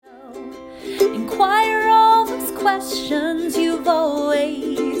Inquire all those questions you've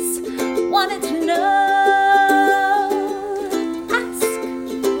always wanted to know. Ask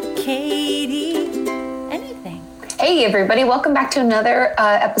Katie anything. Hey everybody, welcome back to another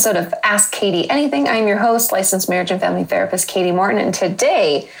episode of Ask Katie Anything. I'm your host, licensed marriage and family therapist, Katie Morton, and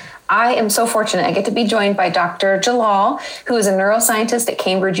today I am so fortunate I get to be joined by Dr. Jalal, who is a neuroscientist at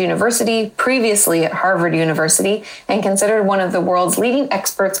Cambridge University, previously at Harvard University, and considered one of the world's leading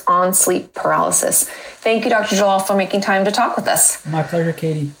experts on sleep paralysis. Thank you, Dr. Jalal, for making time to talk with us. My pleasure,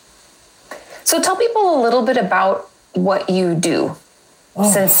 Katie. So tell people a little bit about what you do.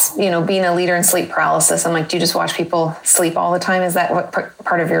 Since, being a leader in sleep paralysis, I'm like, do you just watch people sleep all the time? Is that what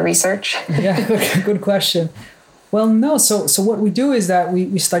part of your research? Yeah, good question. Well, no. So what we do is that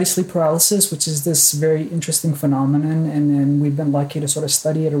we study sleep paralysis, which is this very interesting phenomenon. And we've been lucky to sort of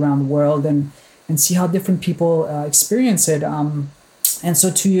study it around the world and see how different people experience it. And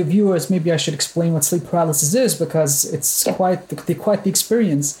so to your viewers, maybe I should explain what sleep paralysis is because it's quite the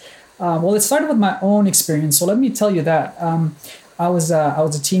experience. Well, it started with my own experience. So let me tell you that. I was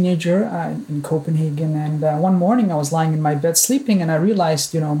a teenager in Copenhagen, and one morning I was lying in my bed sleeping, and I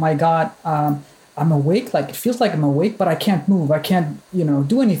realized, my God, I'm awake. Like it feels like I'm awake, but I can't move. I can't,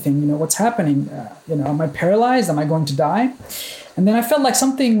 do anything. What's happening? Am I paralyzed? Am I going to die? And then I felt like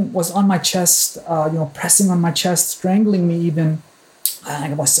something was on my chest, pressing on my chest, strangling me. Even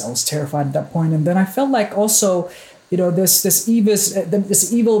I was terrified at that point. And then I felt like also, this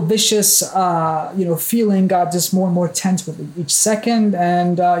evil, vicious, feeling got just more and more tense with each second,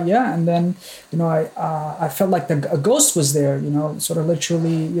 and then I felt like a ghost was there, sort of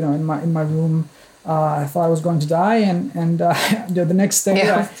literally, in my room. I thought I was going to die, and the next day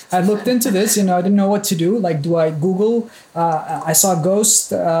I looked into this. I didn't know what to do. Like, do I Google? I saw a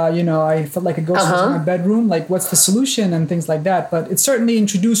ghost. I felt like a ghost was in my bedroom. Like, what's the solution and things like that. But it certainly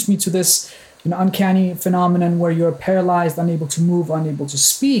introduced me to this uncanny phenomenon where you're paralyzed, unable to move, unable to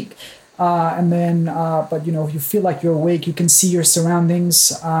speak. But you feel like you're awake, you can see your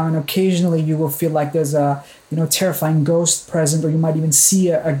surroundings, and occasionally you will feel like there's a, terrifying ghost present, or you might even see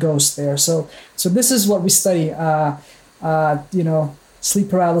a ghost there. So this is what we study, sleep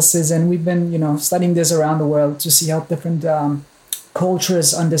paralysis, and we've been, studying this around the world to see how different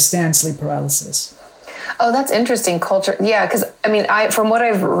cultures understand sleep paralysis. Oh, that's interesting. Culture. Yeah. Because from what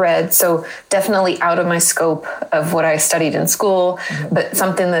I've read, so definitely out of my scope of what I studied in school, but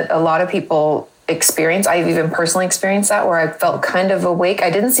something that a lot of people experience. I've even personally experienced that where I felt kind of awake.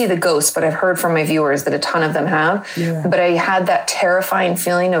 I didn't see the ghost, but I've heard from my viewers that a ton of them have. Yeah. But I had that terrifying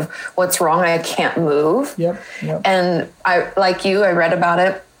feeling of what's wrong. I can't move. Yep. And I, like you, I read about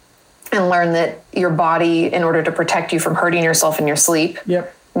it and learned that your body, in order to protect you from hurting yourself in your sleep,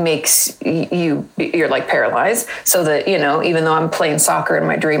 makes you're like paralyzed, so that even though I'm playing soccer in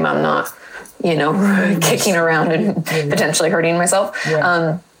my dream, I'm not kicking around and potentially hurting myself.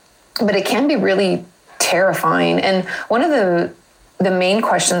 But it can be really terrifying. And one of the main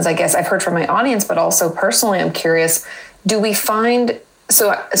questions, I guess, I've heard from my audience, but also personally I'm curious, do we find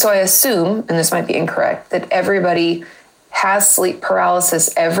so I assume, and this might be incorrect, that everybody has sleep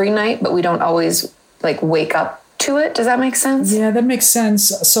paralysis every night, but we don't always wake up to it? Does that make sense? Yeah, that makes sense.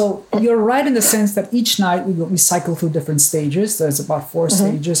 So you're right in the sense that each night we cycle through different stages. There's about 4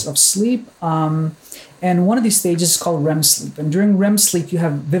 stages of sleep. And one of these stages is called REM sleep. And during REM sleep, you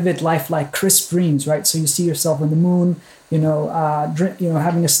have vivid, lifelike, crisp dreams, right? So you see yourself on the moon,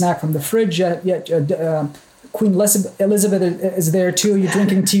 having a snack from the fridge. Queen Elizabeth is there too. You're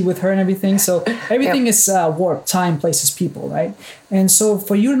drinking tea with her and everything. So everything is warped, time, places, people, right? And so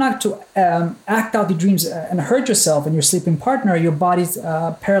for you not to act out the dreams and hurt yourself and your sleeping partner, your body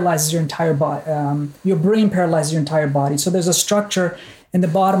paralyzes your entire body. Your brain paralyzes your entire body. So there's a structure in the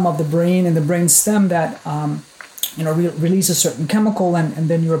bottom of the brain and the brain stem that releases a certain chemical, and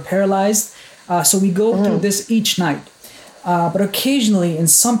then you're paralyzed. So we go through this each night. But occasionally, in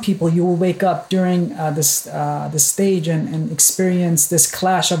some people, you will wake up during this stage and experience this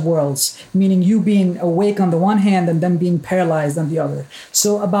clash of worlds, meaning you being awake on the one hand and then being paralyzed on the other.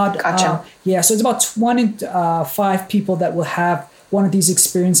 So so it's about 1 in 5 people that will have one of these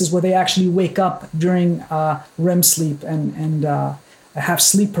experiences where they actually wake up during REM sleep and have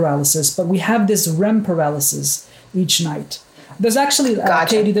sleep paralysis. But we have this REM paralysis each night. There's actually,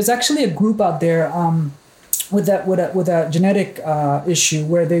 Katie, there's actually a group out there with a genetic issue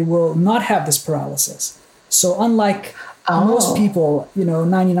where they will not have this paralysis. So unlike most people,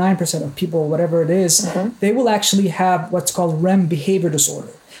 99% of people, whatever it is, they will actually have what's called REM behavior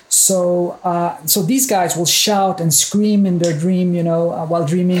disorder. So these guys will shout and scream in their dream, while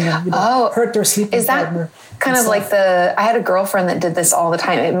dreaming, and hurt their sleeping partner. Kind of like I had a girlfriend that did this all the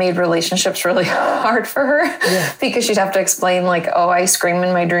time. It made relationships really hard for her because she'd have to explain I scream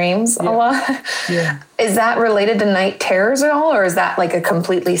in my dreams a lot. Yeah. Is that related to night terrors at all? Or is that like a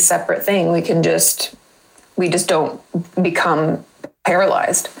completely separate thing? We just don't become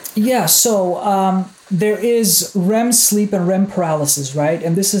paralyzed. Yeah. So, there is REM sleep and REM paralysis, right?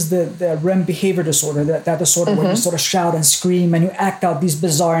 And this is the REM behavior disorder, that disorder where you sort of shout and scream and you act out these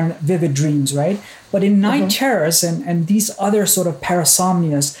bizarre and vivid dreams, right? But in night terrors and these other sort of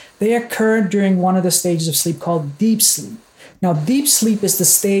parasomnias, they occur during one of the stages of sleep called deep sleep. Now, deep sleep is the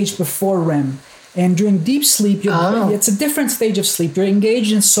stage before REM. And during deep sleep, it's a different stage of sleep. You're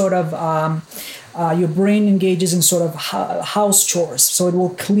engaged in sort of... your brain engages in sort of house chores, so it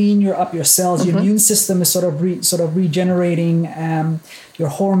will clean your cells. Your immune system is sort of regenerating your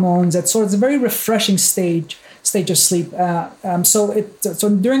hormones. It's a very refreshing stage of sleep. So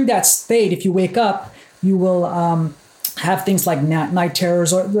during that state, if you wake up, you will have things like night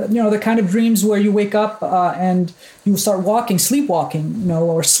terrors, or the kind of dreams where you wake up and you start sleepwalking,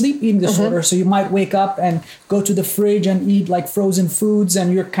 or sleep eating disorder. So you might wake up and go to the fridge and eat like frozen foods,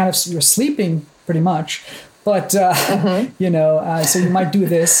 and you're sleeping pretty much, but so you might do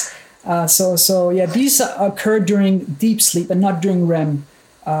this. These occur during deep sleep and not during REM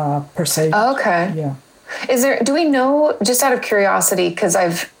per se. Okay. Yeah. Do we know, just out of curiosity, because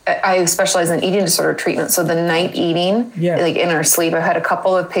I specialize in eating disorder treatment, so the night eating, like in our sleep, I've had a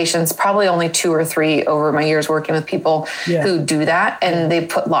couple of patients, probably only 2 or 3 over my years working with people who do that, and they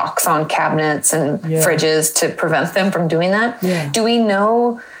put locks on cabinets and fridges to prevent them from doing that. Yeah. Do we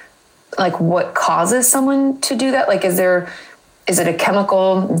know what causes someone to do that? Is it a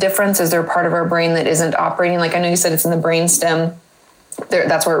chemical difference? Is there a part of our brain that isn't operating? I know you said it's in the brainstem.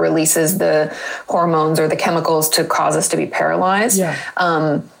 That's where it releases the hormones or the chemicals to cause us to be paralyzed.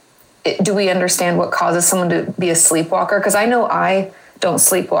 Yeah. Do we understand what causes someone to be a sleepwalker? Because I know I don't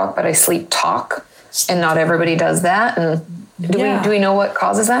sleepwalk, but I sleep talk, and not everybody does that. And do we know what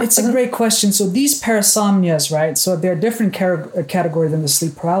causes that? It's a great question. So these parasomnias, right? So they're a different category than the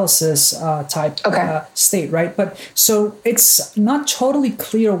sleep paralysis type state, right? But so it's not totally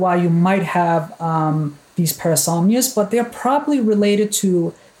clear why you might have these parasomnias, but they're probably related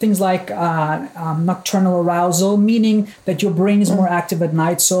to things like nocturnal arousal, meaning that your brain is more active at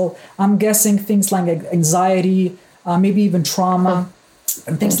night. So I'm guessing things like anxiety, maybe even trauma.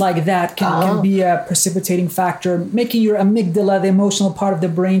 And things like that can be a precipitating factor, making your amygdala, the emotional part of the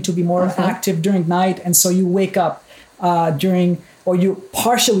brain, to be more active during night. And so you wake up or you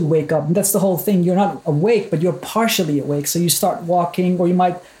partially wake up. And that's the whole thing. You're not awake, but you're partially awake. So you start walking, or you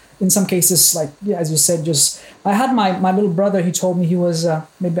might, in some cases, as you said, I had my little brother. He told me he was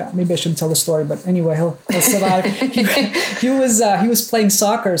maybe I shouldn't tell the story, but anyway, he'll survive. he was playing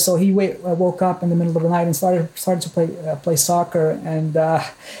soccer, so he woke up in the middle of the night and started to play soccer, and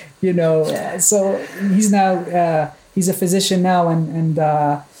so he's now he's a physician now,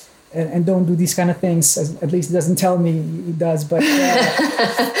 and don't do these kind of things. At least he doesn't tell me he does, but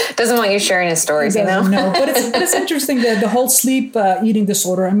doesn't want you sharing his stories. No, but it's interesting that the whole sleep eating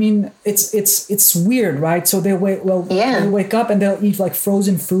disorder. I mean, it's weird, right? So they wake up and they'll eat like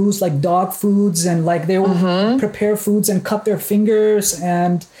frozen foods, like dog foods, and they will prepare foods and cut their fingers,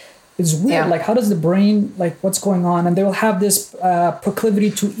 and it's weird. Yeah. How does the brain, what's going on? And they will have this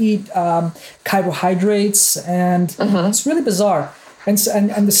proclivity to eat carbohydrates, and it's really bizarre. And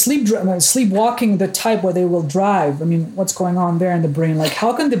the sleepwalking, the type where they will drive. I mean, what's going on there in the brain?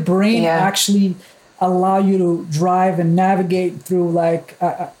 How can the brain actually allow you to drive and navigate through like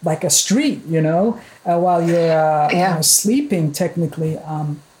a street, while you're sleeping technically?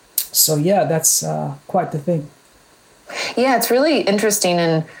 That's quite the thing. Yeah, it's really interesting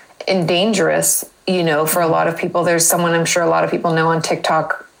and dangerous, for a lot of people. There's someone I'm sure a lot of people know on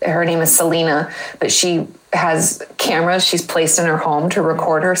TikTok. Her name is Selena, but she has cameras she's placed in her home to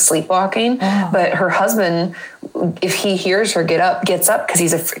record her sleepwalking. Oh. But her husband, if he hears her gets up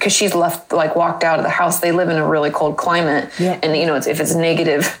because she's left, walked out of the house. They live in a really cold climate. Yeah. And, if it's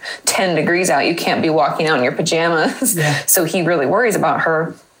negative 10 degrees out, you can't be walking out in your pajamas. Yeah. So he really worries about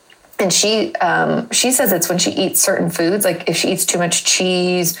her. And she says it's when she eats certain foods, like if she eats too much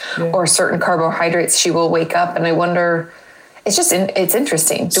cheese or certain carbohydrates, she will wake up. And I wonder, it's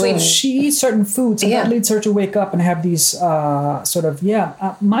interesting. She eats certain foods, and that leads her to wake up and have these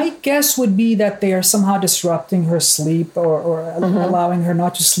my guess would be that they are somehow disrupting her sleep or allowing her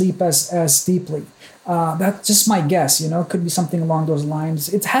not to sleep as deeply. That's just my guess, could be something along those lines.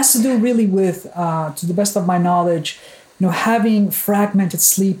 It has to do really with, to the best of my knowledge, having fragmented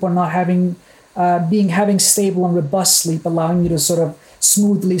sleep or not having having stable and robust sleep, allowing you to sort of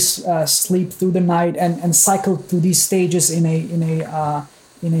smoothly sleep through the night and cycle through these stages in a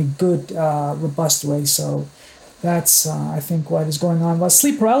good robust way. So that's I think what is going on. Well,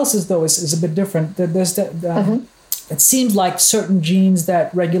 sleep paralysis though is a bit different. There's it seems like certain genes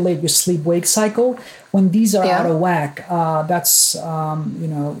that regulate your sleep-wake cycle, when these are out of whack, that's,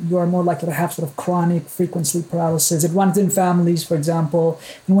 you are more likely to have sort of chronic frequent sleep paralysis. It runs in families, for example.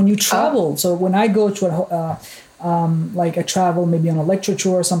 And when you travel, so when I go to like I travel maybe on a lecture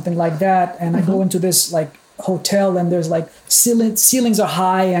tour or something like that, and I go into this like hotel and there's like ceilings are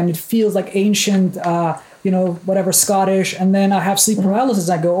high and it feels like ancient, whatever Scottish, and then I have sleep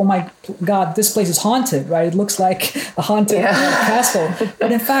paralysis. I go, oh my God, this place is haunted, right? It looks like a haunted castle.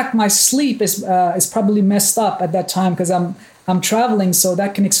 But in fact, my sleep is probably messed up at that time because I'm traveling. So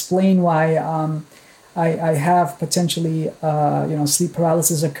that can explain why I have potentially sleep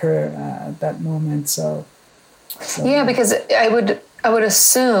paralysis occur at that moment. So yeah, because I would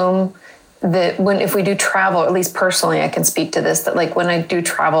assume that if we do travel, at least personally, I can speak to this, that like when I do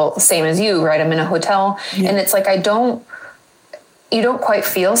travel, same as you, right? I'm in a hotel and it's like, you don't quite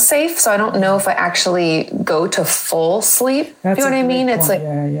feel safe. So I don't know if I actually go to full sleep. That's you know what I mean? Point. It's like,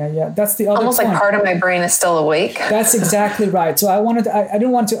 yeah. That's the other almost point. Like part of my brain is still awake. That's exactly right. So I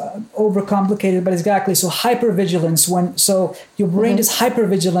didn't want to overcomplicate it, but exactly. So hypervigilance so your brain is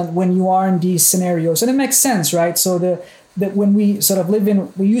hypervigilant when you are in these scenarios, and it makes sense, right? So that when we sort of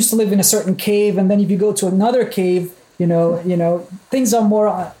we used to live in a certain cave, and then if you go to another cave, things are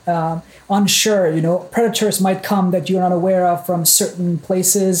more unsure. Predators might come that you're not aware of from certain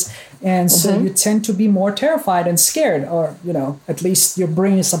places, and so you tend to be more terrified and scared, or at least your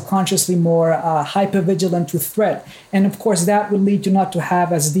brain is subconsciously more hypervigilant to threat. And of course, that would lead you not to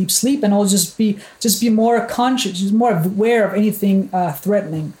have as deep sleep, and also just be more conscious, just more aware of anything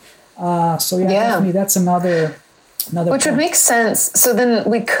threatening. Definitely, that's another Which would make sense. So then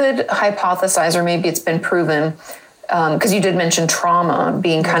we could hypothesize, or maybe it's been proven, because you did mention trauma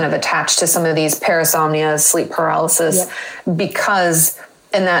being kind of attached to some of these parasomnia, sleep paralysis, because,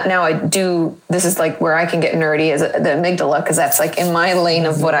 and that now this is like where I can get nerdy, is the amygdala, because that's like in my lane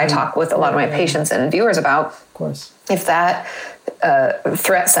of what I talk with a lot of my patients and viewers about. Of course. If that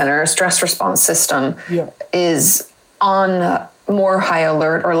threat center, stress response system is on more high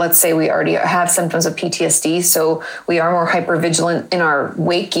alert, or let's say we already have symptoms of PTSD, so we are more hypervigilant in our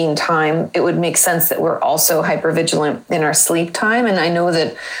waking time, it would make sense that we're also hypervigilant in our sleep time. And I know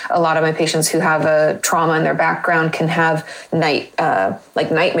that a lot of my patients who have a trauma in their background can have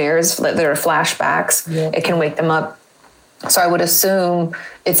nightmares that are flashbacks. It can wake them up. So I would assume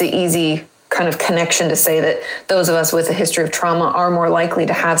it's an easy kind of connection to say that those of us with a history of trauma are more likely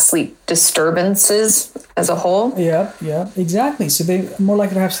to have sleep disturbances as a whole. Yeah, exactly. So they're more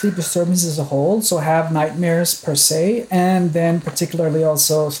likely to have sleep disturbances as a whole, so have nightmares per se, and then particularly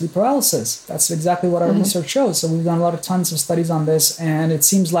also sleep paralysis. That's exactly what our research shows. So we've done tons of studies on this, and it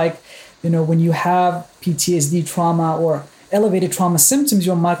seems like, when you have PTSD trauma or elevated trauma symptoms,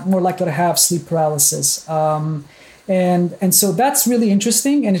 you're more likely to have sleep paralysis. And so that's really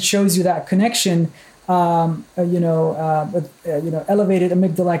interesting, and it shows you that connection, elevated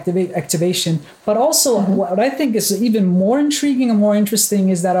amygdala activation. But also, what I think is even more intriguing and more interesting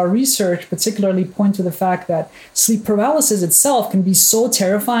is that our research particularly points to the fact that sleep paralysis itself can be so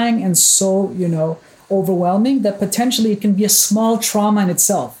terrifying and so overwhelming that potentially it can be a small trauma in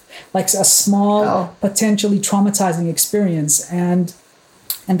itself, like a small potentially traumatizing experience, and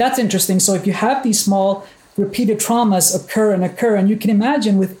that's interesting. So if you have these small repeated traumas occur, and you can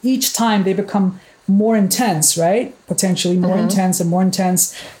imagine with each time they become more intense, right? Potentially more intense and more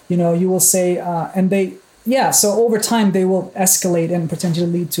intense, you will say, so over time they will escalate and potentially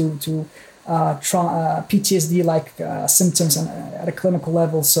lead to PTSD like symptoms at a clinical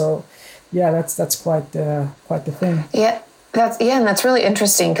level. So that's quite the thing. And that's really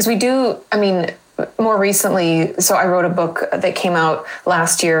interesting, because we do, more recently, so I wrote a book that came out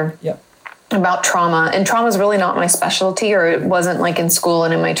last year about trauma, and trauma is really not my specialty, or it wasn't like in school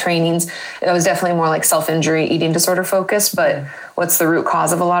and in my trainings. It was definitely more like self-injury, eating disorder focused, but what's the root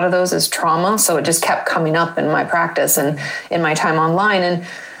cause of a lot of those is trauma. So it just kept coming up in my practice and in my time online.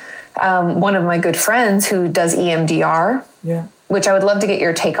 And one of my good friends who does EMDR, which I would love to get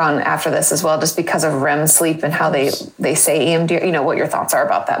your take on after this as well, just because of REM sleep and how they say EMDR, what your thoughts are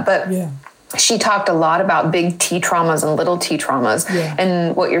about that. But she talked a lot about big T traumas and little T traumas,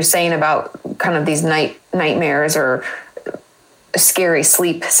 and what you're saying about kind of these nightmares or scary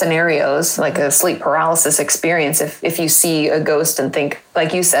sleep scenarios, like a sleep paralysis experience. If you see a ghost and think,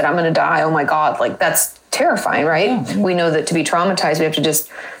 like you said, I'm going to die, oh my God, like that's terrifying, right? Yeah. We know that to be traumatized, we have to just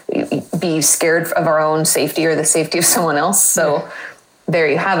be scared of our own safety or the safety of someone else. So there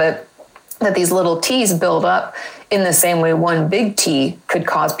you have it, that these little T's build up in the same way one big T could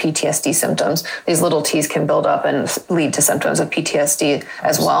cause PTSD symptoms. These little T's can build up and lead to symptoms of PTSD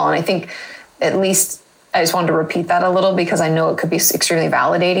as well. And I think at least I just wanted to repeat that a little because I know it could be extremely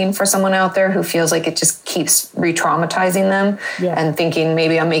validating for someone out there who feels like it just keeps re-traumatizing them and thinking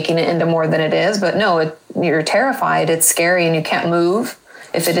maybe I'm making it into more than it is. But no, you're terrified. It's scary and you can't move.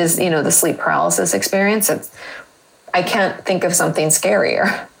 If it is, the sleep paralysis experience, I can't think of something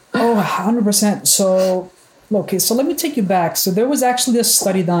scarier. Oh, 100%. So, okay, so let me take you back. So there was actually a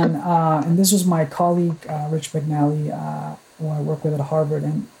study done, and this was my colleague, Rich McNally, who I work with at Harvard,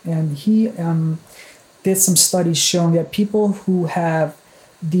 and he did some studies showing that people who have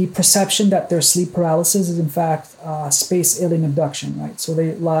the perception that their sleep paralysis is in fact space alien abduction, right? So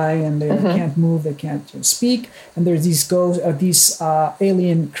they lie and they can't move, they can't speak, and there's these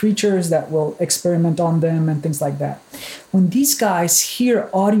alien creatures that will experiment on them and things like that. When these guys hear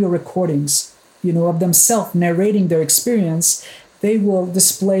audio recordings, of themselves narrating their experience, they will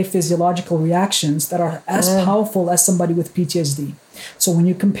display physiological reactions that are as powerful as somebody with PTSD. So when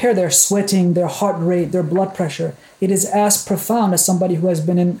you compare their sweating, their heart rate, their blood pressure, it is as profound as somebody who has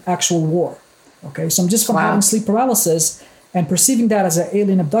been in actual war. Okay, so just from having sleep paralysis and perceiving that as an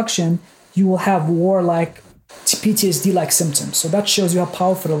alien abduction, you will have war-like, PTSD-like symptoms. So that shows you how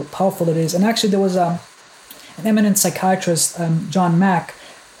powerful it is. And actually, there was an eminent psychiatrist, John Mack,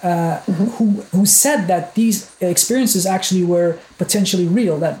 who said that these experiences actually were potentially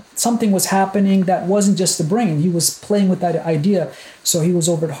real, that something was happening that wasn't just the brain. He was playing with that idea. So he was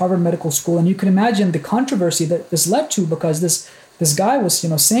over at Harvard Medical School, and you can imagine the controversy that this led to, because this guy was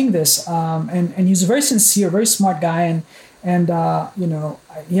saying this, and he's a very sincere, very smart guy, and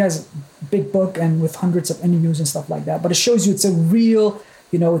he has a big book and with hundreds of interviews and stuff like that. But it shows you it's a real.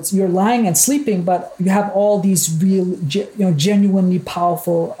 It's you're lying and sleeping, but you have all these real, genuinely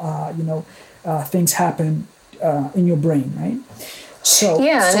powerful, things happen in your brain, right? So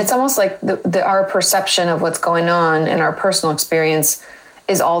and it's almost like our perception of what's going on in our personal experience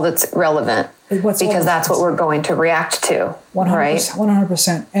is all that's relevant, because that's what we're going to react to, 100%, right?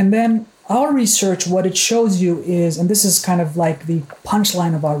 100%. And then our research, what it shows you is, and this is kind of like the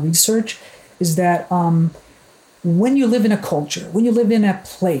punchline of our research, is that when you live in a culture, when you live in a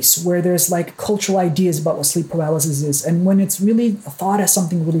place where there's like cultural ideas about what sleep paralysis is, and when it's really thought as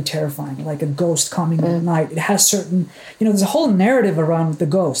something really terrifying, like a ghost coming at night, it has certain, there's a whole narrative around the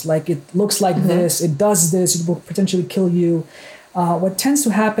ghost. Like it looks like this, it does this, it will potentially kill you. What tends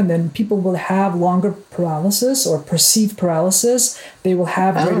to happen then, people will have longer paralysis or perceived paralysis. They will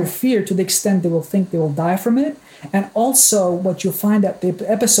have greater fear to the extent they will think they will die from it. And also what you'll find that the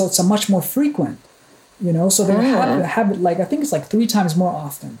episodes are much more frequent. So they have it like, I think it's like 3 times more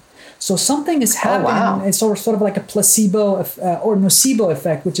often. So something is happening. It's sort of like a placebo or nocebo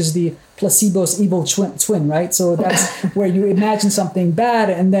effect, which is the placebo's evil twin, right? So that's where you imagine something bad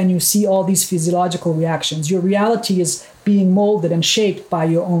and then you see all these physiological reactions. Your reality is being molded and shaped by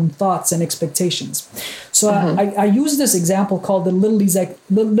your own thoughts and expectations. So I use this example called the Little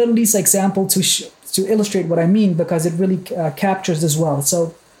Lisa example to illustrate what I mean, because it really captures this well.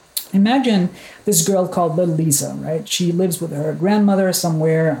 So imagine this girl called Little Lisa, right? She lives with her grandmother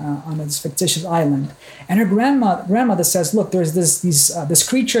somewhere on this fictitious island. And her grandmother says, look, there's this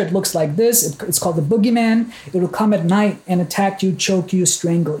creature, it looks like this. It's called the boogeyman. It will come at night and attack you, choke you,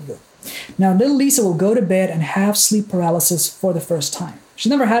 strangle you. Now, Little Lisa will go to bed and have sleep paralysis for the first time. She's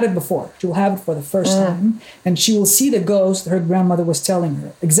never had it before. She will have it for the first time. And she will see the ghost her grandmother was telling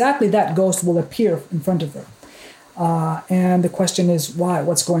her. Exactly that ghost will appear in front of her. And the question is why?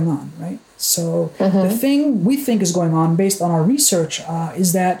 What's going on, right? So the thing we think is going on based on our research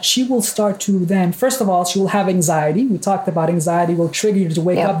is that she will start to then, first of all, she will have anxiety. We talked about anxiety will trigger you to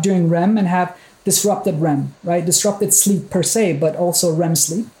wake up during REM and have disrupted REM, right? Disrupted sleep per se, but also REM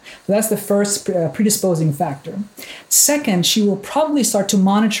sleep. So that's the first predisposing factor. Second, she will probably start to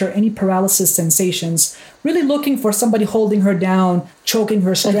monitor any paralysis sensations, really looking for somebody holding her down, choking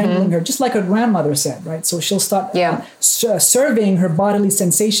her, strangling her, just like her grandmother said, right? So she'll start surveying her bodily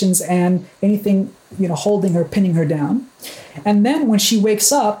sensations and anything, holding her, pinning her down. And then when she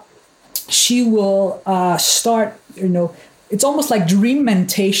wakes up, she will start, it's almost like dream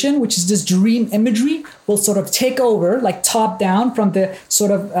mentation, which is this dream imagery will sort of take over, like top down from the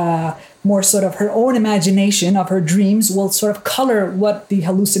sort of more sort of her own imagination of her dreams will sort of color what the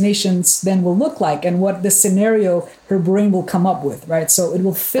hallucinations then will look like and what the scenario her brain will come up with, right? So it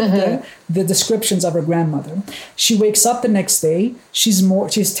will fit the descriptions of her grandmother. She wakes up the next day. She's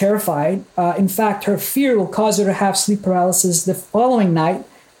terrified. In fact, her fear will cause her to have sleep paralysis the following night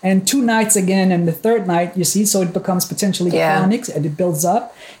and 2 nights again, and the third night, you see, so it becomes potentially chronic and it builds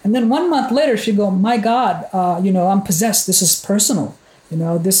up. And then 1 month later, she go, my God, I'm possessed. This is personal.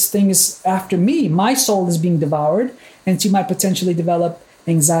 This thing is after me. My soul is being devoured, and she might potentially develop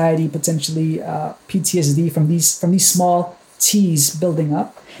anxiety, potentially PTSD from these small T's building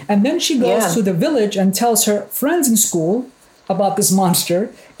up. And then she goes to the village and tells her friends in school about this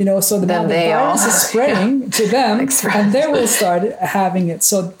monster. So the virus is spreading to them, and they will start having it.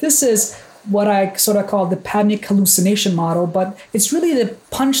 So this is what I sort of call the panic hallucination model, but it's really the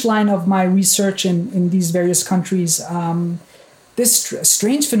punchline of my research in these various countries. This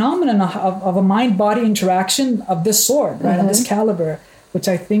strange phenomenon of a mind-body interaction of this sort, right, of this caliber, which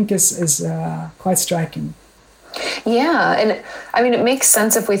I think is quite striking. Yeah, and I mean, it makes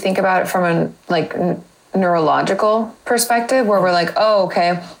sense if we think about it from a neurological perspective, where we're like, oh,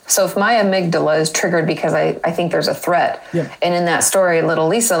 okay, so if my amygdala is triggered because I think there's a threat, and in that story, little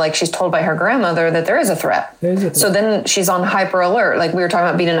Lisa, like she's told by her grandmother that there is a threat. So then she's on hyper alert. Like we were talking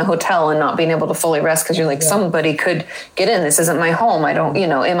about being in a hotel and not being able to fully rest because you're like, somebody could get in. This isn't my home. I don't,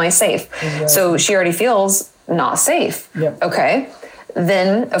 am I safe? Exactly. So she already feels not safe. Okay.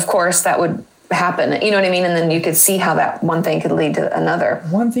 Then of course that would happen. You know what I mean? And then you could see how that one thing could lead to another.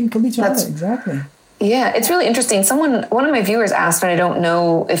 One thing could lead to another. Exactly. Yeah, it's really interesting. One of my viewers asked, and I don't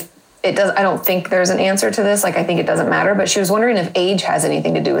know if it does, I don't think there's an answer to this. Like, I think it doesn't matter, but she was wondering if age has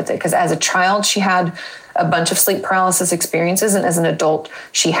anything to do with it. Because as a child, she had a bunch of sleep paralysis experiences, and as an adult,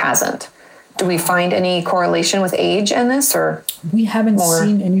 she hasn't. Do we find any correlation with age in this, or? We haven't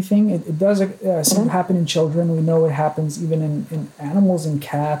seen anything. It does seem to happen in children. We know it happens even in animals and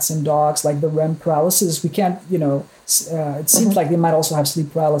cats and dogs, like the REM paralysis. We can't, it seems like they might also have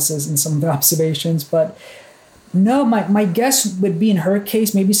sleep paralysis in some of the observations, but no, my guess would be in her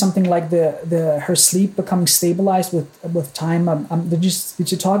case, maybe something like her sleep becoming stabilized with time.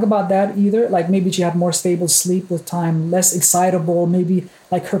 Did you talk about that either? Like maybe she had more stable sleep with time, less excitable, maybe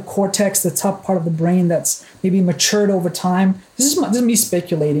like her cortex, the top part of the brain that's maybe matured over time. This is me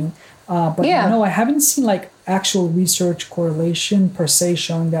speculating. But no, I haven't seen like actual research correlation per se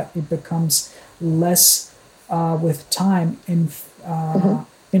showing that it becomes less with time. In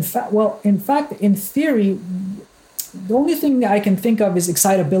fact, in theory, the only thing that I can think of is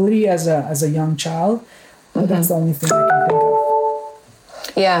excitability as a young child. But that's the only thing I can think of.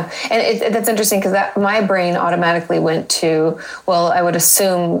 Yeah, and that's interesting because my brain automatically went to, well, I would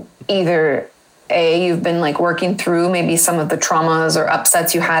assume either you've been like working through maybe some of the traumas or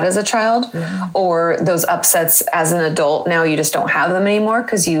upsets you had as a child, or those upsets as an adult, now you just don't have them anymore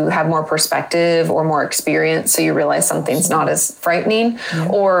because you have more perspective or more experience. So you realize something's not as frightening,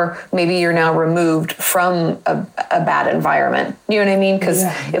 or maybe you're now removed from a bad environment. You know what I mean? Because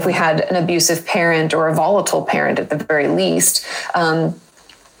if we had an abusive parent or a volatile parent at the very least,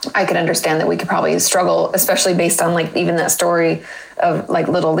 I could understand that we could probably struggle, especially based on like even that story of like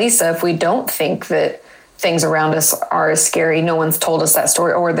little Lisa. If we don't think that things around us are as scary, no one's told us that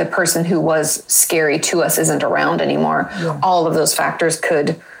story, or the person who was scary to us isn't around anymore. All of those factors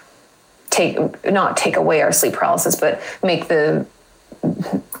could not take away our sleep paralysis, but make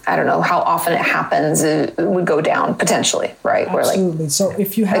I don't know how often it happens, it would go down potentially, right? Absolutely. So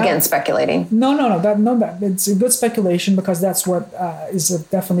if you have... Again, speculating. No, it's a good speculation because that's what is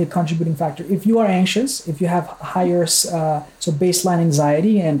definitely a contributing factor. If you are anxious, if you have higher baseline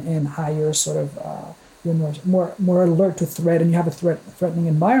anxiety and higher sort of, you're more alert to threat and you have a threatening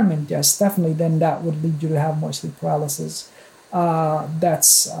environment, yes, definitely, then that would lead you to have more sleep paralysis.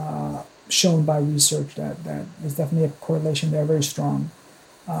 That's shown by research that is definitely a correlation there, very strong.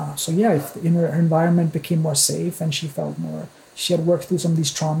 If her environment became more safe and she had worked through some of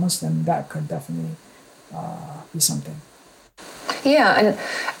these traumas, then that could definitely be something. Yeah, and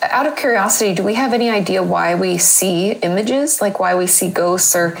out of curiosity, do we have any idea why we see images, like why we see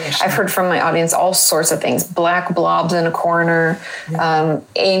ghosts? Or I've heard from my audience all sorts of things: black blobs in a corner,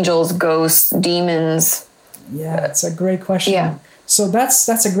 angels, ghosts, demons. Yeah, it's a great question. Yeah. So that's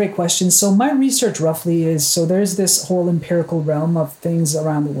a great question. So my research roughly is, there's this whole empirical realm of things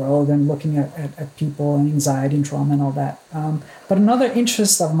around the world and looking at people and anxiety and trauma and all that. But another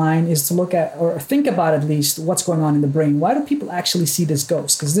interest of mine is to look at, or think about at least, what's going on in the brain. Why do people actually see this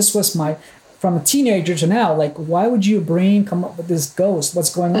ghost? Because this was from a teenager to now, like, why would your brain come up with this ghost?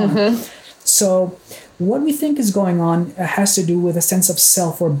 What's going on? So what we think is going on has to do with a sense of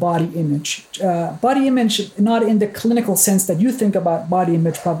self or body image. Body image, not in the clinical sense that you think about body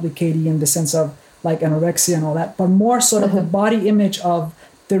image, probably, Katie, in the sense of like anorexia and all that, but more sort of the body image of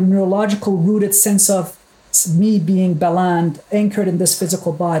the neurological rooted sense of me being Baland, anchored in this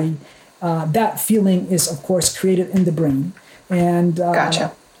physical body. That feeling is, of course, created in the brain. And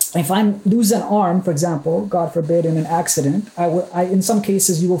Gotcha. if I lose an arm, for example, God forbid, in an accident, in some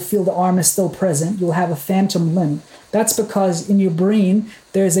cases, you will feel the arm is still present. You'll have a phantom limb. That's because in your brain,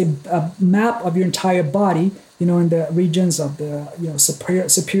 there's a map of your entire body, in the regions of the,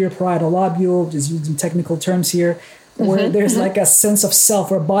 superior parietal lobule, just using technical terms here, where there's like a sense of self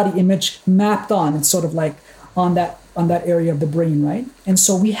or body image mapped on. It's sort of like on that area of the brain, right? And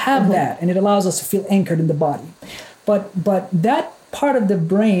so we have that, and it allows us to feel anchored in the body. But that part of the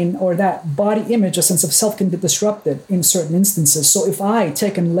brain or that body image, a sense of self, can be disrupted in certain instances. So if I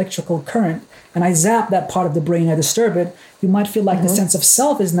take an electrical current and I zap that part of the brain, I disturb it, you might feel like the sense of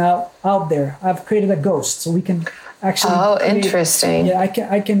self is now out there. I've created a ghost, so we can actually. Oh, interesting. Yeah, I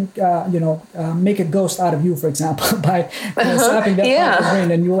can make a ghost out of you, for example, by zapping that part of the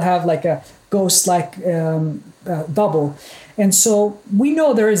brain, and you will have like a ghost-like double. And so we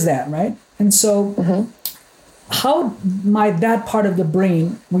know there is that, right? And so. How might that part of the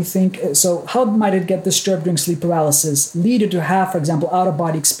brain, we think, so how might it get disturbed during sleep paralysis, lead it to have, for example,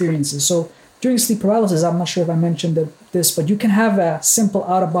 out-of-body experiences? So during sleep paralysis, I'm not sure if I mentioned this, but you can have a simple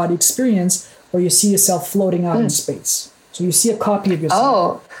out-of-body experience where you see yourself floating out in space. So you see a copy of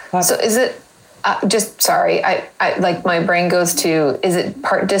yourself. Oh, so is it, sorry, I like my brain goes to, is it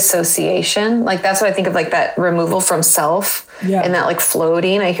part dissociation? Like that's what I think of, like that removal from self and that like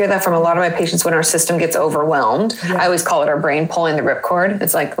floating. I hear that from a lot of my patients when our system gets overwhelmed. Yeah. I always call it our brain pulling the ripcord.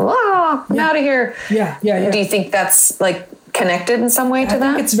 It's like, I'm out of here. Yeah. Do you think that's like connected in some way to that?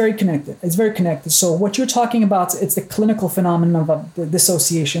 I think it's very connected. It's very connected. So what you're talking about, it's the clinical phenomenon of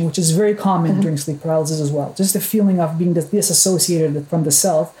dissociation, which is very common during sleep paralysis as well. Just the feeling of being disassociated from the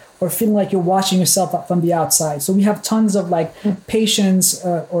self, or feeling like you're watching yourself up from the outside. So we have tons of like patients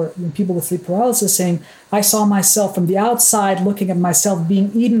or people with sleep paralysis saying, I saw myself from the outside looking at myself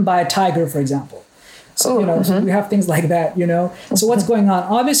being eaten by a tiger, for example. So, so we have things like that, So what's going on?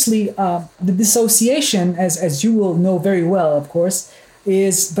 Obviously, the dissociation, as you will know very well, of course,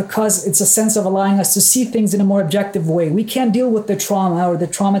 is because it's a sense of allowing us to see things in a more objective way. We can't deal with the trauma or the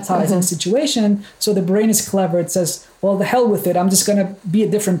traumatizing situation. So the brain is clever. It says, well, the hell with it. I'm just going to be a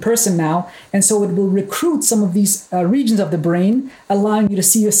different person now. And so it will recruit some of these regions of the brain, allowing you to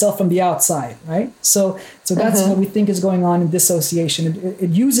see yourself from the outside, right? So that's what we think is going on in dissociation.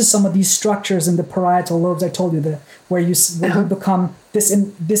 It uses some of these structures in the parietal lobes, I told you, where you become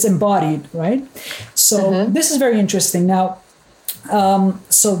disembodied, right? So this is very interesting. Now,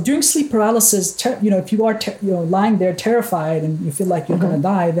 so during sleep paralysis, if you are lying there terrified and you feel like you're going to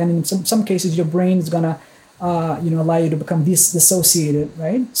die, then in some cases your brain is going to allow you to become dissociated,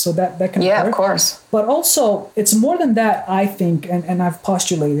 right? So that can occur. Of course. But also, it's more than that, I think, and I've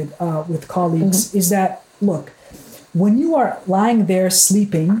postulated with colleagues, is that, look, when you are lying there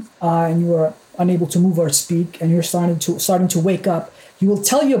sleeping and you are unable to move or speak and you're starting to wake up, you will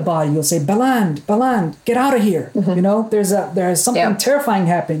tell your body, you'll say, Baland, get out of here. There's something terrifying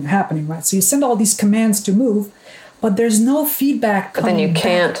happening, right? So you send all these commands to move, but there's no feedback coming back. But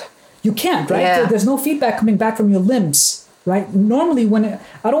then you can't. You can't, right? Yeah. There's no feedback coming back from your limbs, right? Normally,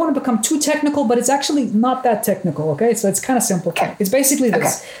 I don't want to become too technical, but it's actually not that technical, okay? So it's kind of simple. Okay. It's basically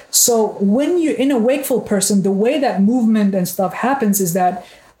this. So when you're in a wakeful person, the way that movement and stuff happens is that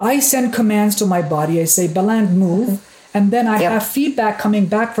I send commands to my body. I say, Baland, move. And then I have feedback coming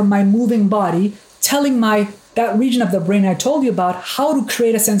back from my moving body, telling that region of the brain I told you about how to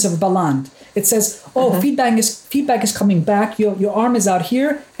create a sense of Baland. It says, feedback is coming back. Your arm is out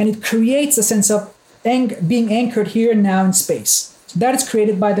here, and it creates a sense of being anchored here and now in space. So that is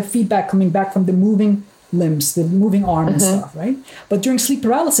created by the feedback coming back from the moving limbs, the moving arm and stuff, right? But during sleep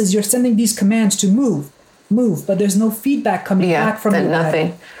paralysis, you're sending these commands to move, but there's no feedback coming back from the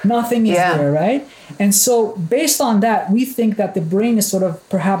nothing. Nothing is there, right? And so based on that, we think that the brain is sort of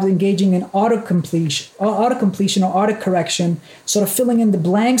perhaps engaging in autocompletion or autocorrection, sort of filling in the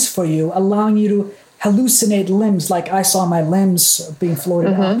blanks for you, allowing you to hallucinate limbs, like I saw my limbs being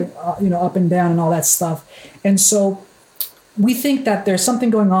floated up and down and all that stuff. And so we think that there's something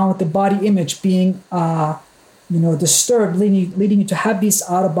going on with the body image being disturbed, leading you to have these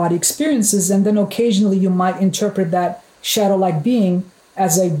out-of-body experiences, and then occasionally you might interpret that shadow-like being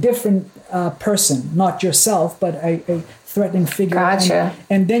as a different person, not yourself, but a threatening figure. Gotcha.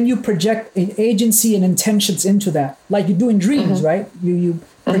 And then you project an agency and intentions into that, like you do in dreams, right? You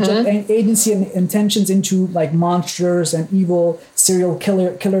project an agency and intentions into like monsters and evil serial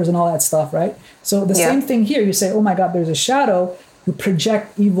killers and all that stuff, right? So the same thing here. You say, oh my God, there's a shadow. You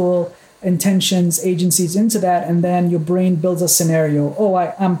project evil intentions, agencies into that, and then your brain builds a scenario. Oh,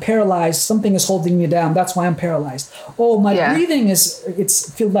 I'm paralyzed. Something is holding me down. That's why I'm paralyzed. Oh, my breathing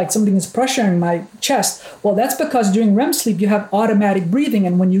feels like something is pressuring my chest. Well, that's because during REM sleep, you have automatic breathing.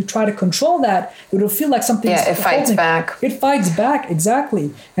 And when you try to control that, it'll feel like something is it fights back. It fights back,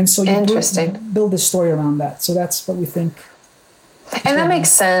 exactly. And so you build a story around that. So that's what we think. And that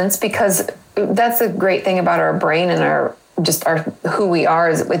makes sense, because that's the great thing about our brain and our who we are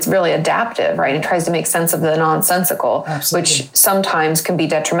is it's really adaptive, right? It tries to make sense of the nonsensical, which sometimes can be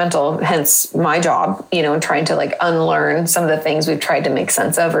detrimental. Hence my job, in trying to like unlearn some of the things we've tried to make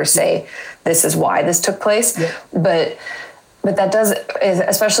sense of, or say, this is why this took place. Yeah. But that does,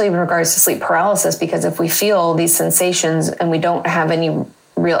 especially in regards to sleep paralysis, because if we feel these sensations and we don't have any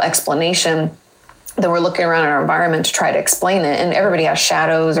real explanation, then we're looking around in our environment to try to explain it. And everybody has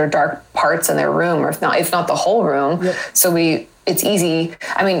shadows or dark parts in their room, or if not the whole room. Yep. So it's easy.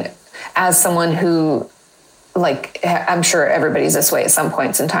 I mean, as someone who, like, I'm sure everybody's this way at some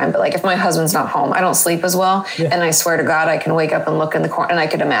points in time, but like if my husband's not home, I don't sleep as well. Yeah. And I swear to God, I can wake up and look in the corner and I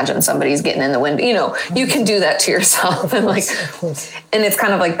could imagine somebody's getting in the window. You can do that to yourself. And and it's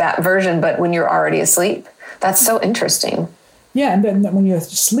kind of like that version, but when you're already asleep. That's so interesting. Yeah, and then when you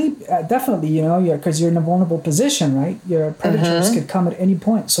sleep, definitely, because you're in a vulnerable position, right? Your predators could come at any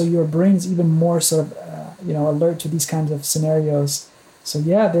point. So your brain is even more sort of, alert to these kinds of scenarios. So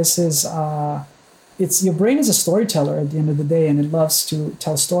yeah, this is, your brain is a storyteller at the end of the day, and it loves to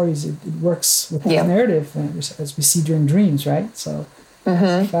tell stories. It works with the narrative, as we see during dreams, right? So.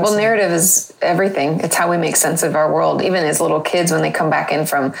 Well, narrative is everything. It's how we make sense of our world. Even as little kids, when they come back in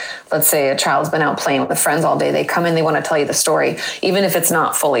from, let's say a child's been out playing with friends all day, they come in, they want to tell you the story, even if it's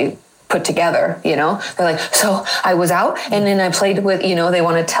not fully put together, they're like, so I was out and then I played with, they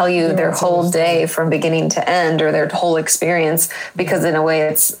want to tell you their whole day from beginning to end, or their whole experience, because in a way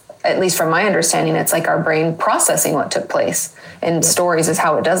it's, at least from my understanding, it's like our brain processing what took place. And stories is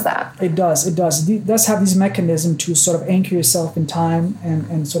how it does that. It does. It does have these mechanisms to sort of anchor yourself in time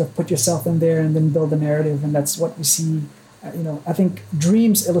and sort of put yourself in there and then build a narrative. And that's what we see. I think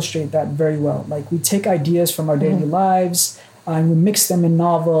dreams illustrate that very well. Like we take ideas from our daily lives and we mix them in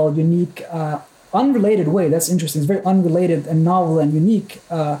novel, unique, unrelated way. That's interesting. It's very unrelated and novel and unique.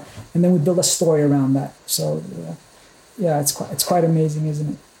 And then we build a story around that. So, it's quite amazing,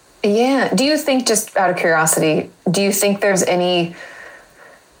 isn't it? Yeah. Do you think, just out of curiosity, do you think there's any,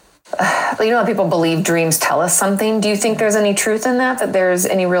 how people believe dreams tell us something? Do you think there's any truth in that there's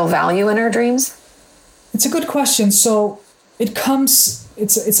any real value in our dreams? It's a good question. So it a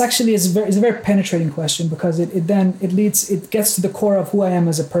very penetrating question, because it gets to the core of who I am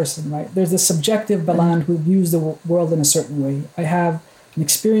as a person, right? There's the subjective Baland who views the world in a certain way. I have an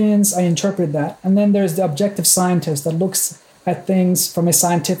experience, I interpret that. And then there's the objective scientist that looks at things from a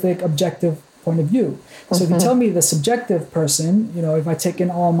scientific, objective point of view. So if you tell me the subjective person, if I take in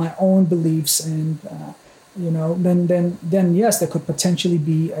all my own beliefs and, then yes, there could potentially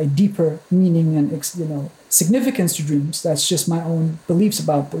be a deeper meaning and, significance to dreams. That's just my own beliefs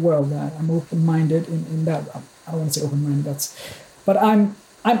about the world. That I'm open-minded in that. I don't want to say open-minded. But I'm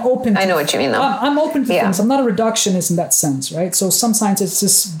open. I know what you mean, though. I'm open to things. I'm not a reductionist in that sense, right? So some scientists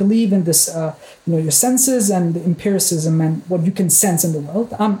just believe in this, your senses and the empiricism and what you can sense in the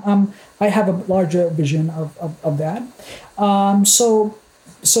world. I have a larger vision of that. So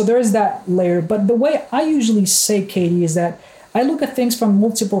there is that layer. But the way I usually say, Katie, is that I look at things from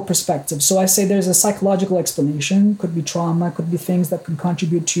multiple perspectives. So I say there's a psychological explanation. Could be trauma. Could be things that can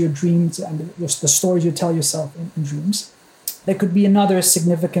contribute to your dreams and the stories you tell yourself in dreams. There could be another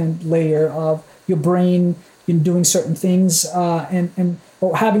significant layer of your brain in doing certain things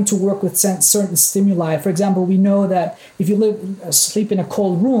or having to work with certain stimuli. For example, we know that if you sleep in a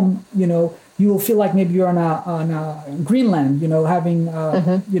cold room, you will feel like maybe you're on a Greenland, having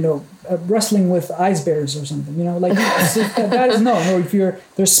wrestling with ice bears or something. That is no. Or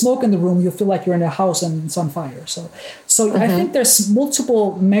if there's smoke in the room, you'll feel like you're in a house and it's on fire. So I think there's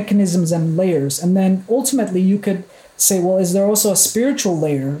multiple mechanisms and layers, and then ultimately you could say, well, is there also a spiritual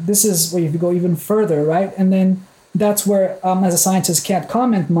layer? This is where you go even further, right? And then that's where, as a scientist, can't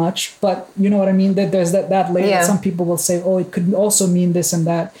comment much, but you know what I mean? That there's that layer. Yeah. That some people will say, oh, it could also mean this and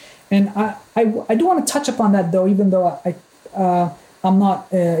that. And I do want to touch upon that, though, even though I'm not,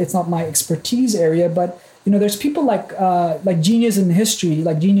 it's not my expertise area, but there's people like genius in history,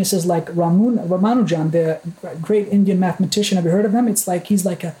 like geniuses like Ramanujan, the great Indian mathematician. Have you heard of him? It's like he's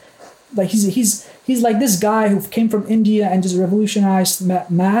like this guy who came from India and just revolutionized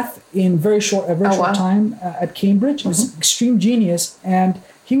math in a very short time at Cambridge. He was extreme genius, and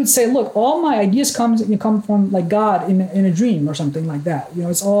he would say, "Look, all my ideas come from like God in a dream or something like that.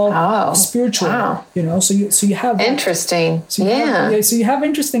 It's all spiritual. Wow. So you have interesting. So you have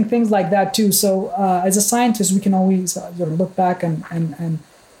interesting things like that too. So as a scientist, we can always look back and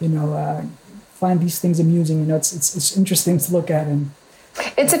find these things amusing. It's interesting to look at. And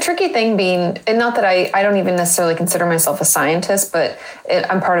it's a tricky thing and not that I don't even necessarily consider myself a scientist, but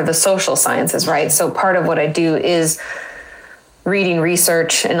I'm part of the social sciences, right? So part of what I do is reading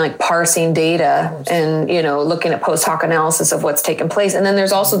research and like parsing data and, looking at post hoc analysis of what's taken place. And then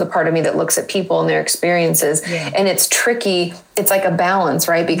there's also the part of me that looks at people and their experiences. Yeah. And it's tricky. It's like a balance,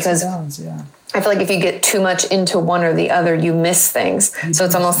 right? Because I feel like if you get too much into one or the other, you miss things. So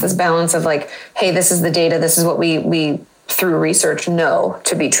it's almost this balance of like, hey, this is the data. This is what we through research know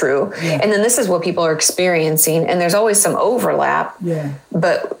to be true. Yeah. And then this is what people are experiencing. And there's always some overlap. Yeah.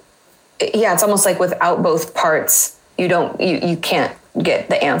 But it's almost like without both parts, you can't get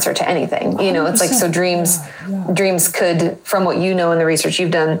the answer to anything. It's like, so dreams could, from what in the research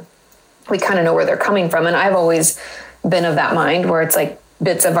you've done, we kind of know where they're coming from. And I've always been of that mind where it's like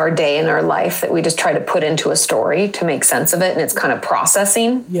bits of our day and our life that we just try to put into a story to make sense of it. And it's kind of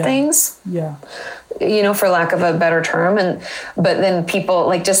processing things. Yeah. For lack of a better term. But then people,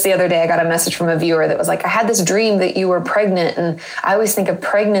 like just the other day, I got a message from a viewer that was like, I had this dream that you were pregnant. And I always think of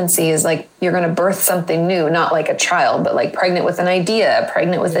pregnancy as like, you're going to birth something new, not like a child, but like pregnant with an idea,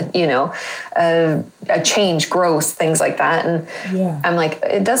 pregnant with a change, growth, things like that. And I'm like,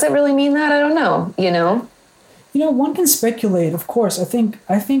 does it really mean that? I don't know, one can speculate, of course. I think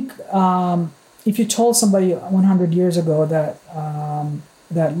if you told somebody 100 years ago that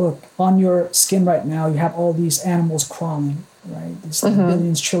look, on your skin right now, you have all these animals crawling, right? These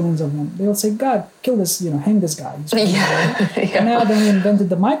billions, trillions of them. They'll say, God, kill this, hang this guy. And now they invented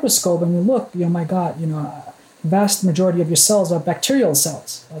the microscope and you look, my God, a vast majority of your cells are bacterial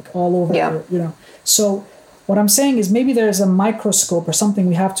cells, like all over, So what I'm saying is maybe there's a microscope or something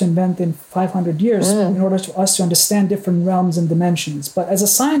we have to invent in 500 years in order for us to understand different realms and dimensions. But as a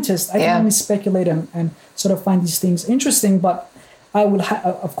scientist, I can only speculate and sort of find these things interesting, but I will,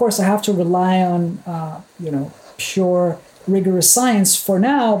 of course, I have to rely on, pure, rigorous science for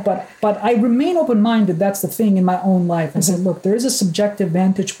now. But I remain open-minded. That's the thing in my own life. I said, look, there is a subjective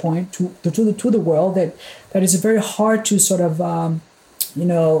vantage point to the world that is very hard to sort of,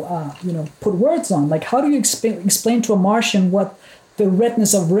 put words on. Like, how do you explain to a Martian what the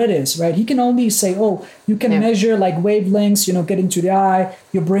redness of red is, right? He can only say, you can measure like wavelengths, get into the eye,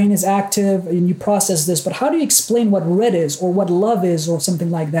 your brain is active and you process this, but how do you explain what red is or what love is or something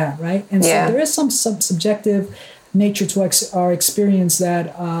like that, right? And so there is some subjective nature to our experience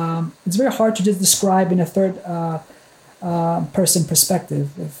that it's very hard to just describe in a third person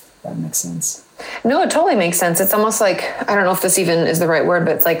perspective, if that makes sense. No, it totally makes sense. It's almost like, I don't know if this even is the right word,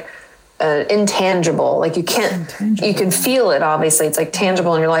 but it's like intangible. Like you can feel it, obviously. It's like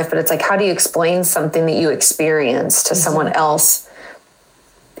tangible in your life, but it's like, how do you explain something that you experience to someone else?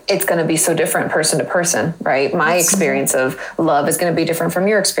 It's going to be so different person to person, right? My experience of love is going to be different from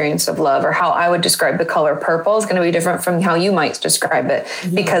your experience of love, or how I would describe the color purple is going to be different from how you might describe it,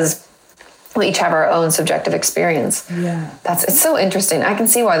 because we each have our own subjective experience. Yeah. It's so interesting. I can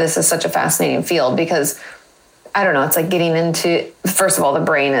see why this is such a fascinating field, because I don't know, it's like getting into, first of all, the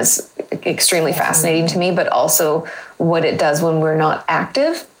brain is extremely fascinating to me, but also what it does when we're not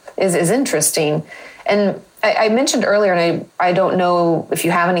active is interesting. And I mentioned earlier, and I don't know if you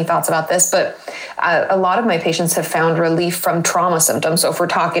have any thoughts about this, but a lot of my patients have found relief from trauma symptoms. So if we're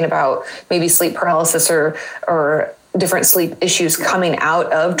talking about maybe sleep paralysis or different sleep issues coming out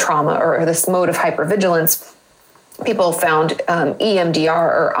of trauma or this mode of hypervigilance, people found EMDR,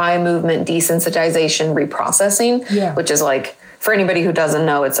 or eye movement desensitization reprocessing, which is like, for anybody who doesn't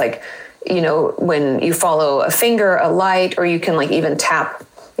know, it's like, when you follow a finger, a light, or you can like even tap,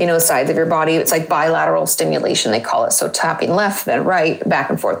 sides of your body. It's like bilateral stimulation, they call it. So tapping left, then right,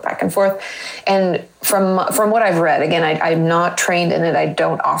 back and forth. And from what I've read, again, I'm not trained in it. I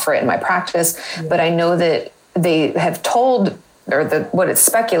don't offer it in my practice, but I know that they have told, or what it's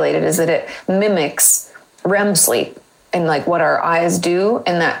speculated is that it mimics REM sleep and like what our eyes do,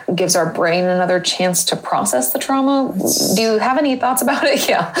 and that gives our brain another chance to process the trauma. Do you have any thoughts about it?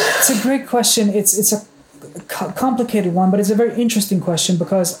 Yeah, it's a great question. It's a complicated one, but it's a very interesting question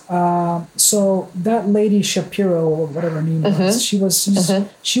because so that lady Shapiro or whatever her name was, she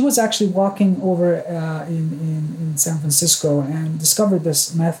was actually walking over in San Francisco and discovered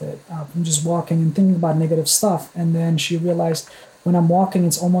this method from just walking and thinking about negative stuff, and then she realized when I'm walking,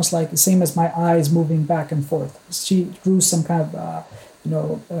 it's almost like the same as my eyes moving back and forth. She drew some kind of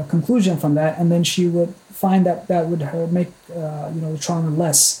conclusion from that, and then she would find that would make trauma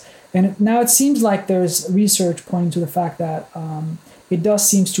less. And now it seems like there's research pointing to the fact that it does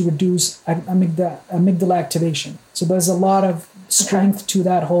seems to reduce amygdala activation. So there's a lot of strength to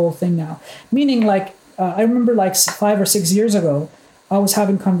that whole thing now. Meaning, like I remember, like 5 or 6 years ago, I was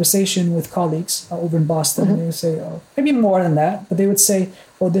having conversation with colleagues over in Boston, and they would say, oh, maybe more than that, but they would say,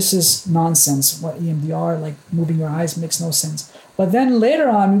 oh, this is nonsense. What EMDR, like moving your eyes, makes no sense. But then later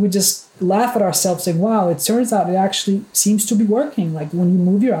on, we would just laugh at ourselves saying, wow, it turns out it actually seems to be working. Like when you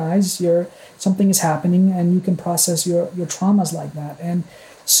move your eyes, something is happening and you can process your traumas like that. And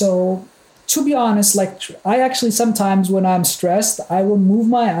so to be honest, like I actually sometimes when I'm stressed, I will move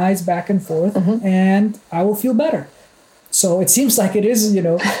my eyes back and forth and I will feel better. So it seems like it is,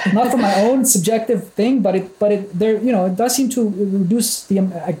 not from my own subjective thing, but it does seem to reduce the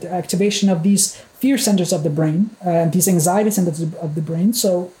activation of these fear centers of the brain, these anxiety centers of the brain.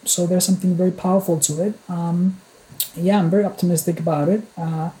 So there's something very powerful to it. I'm very optimistic about it,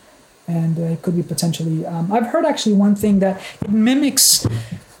 and it could be potentially. I've heard actually one thing that it mimics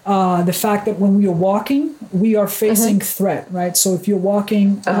the fact that when we are walking, we are facing threat, right? So if you're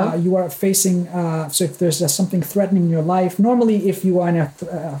walking, you are facing. So if there's something threatening your life, normally if you are in a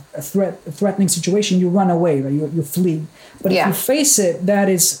threatening situation, you run away, right? You flee. But if you face it, that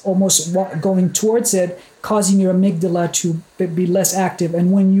is almost going towards it, causing your amygdala to be less active.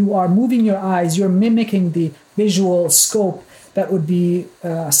 And when you are moving your eyes, you're mimicking the visual scope that would be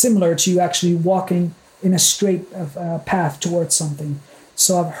similar to you actually walking in a straight path towards something.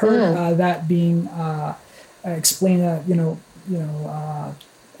 So I've heard that being explained,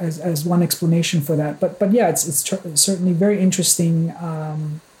 as one explanation for that. But yeah, it's certainly very interesting.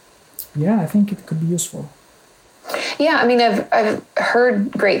 I think it could be useful. Yeah, I mean, I've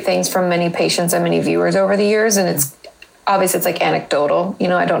heard great things from many patients and many viewers over the years, and it's obviously it's like anecdotal.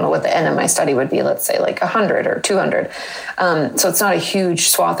 I don't know what the end of my study would be. Let's say like 100 or 200. So it's not a huge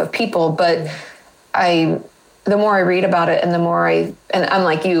swath of people, but the more I read about it and the more and I'm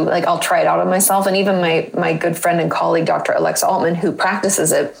like you, like I'll try it out on myself. And even my good friend and colleague, Dr. Alexa Altman, who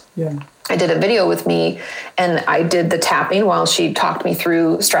practices it, I did a video with me and I did the tapping while she talked me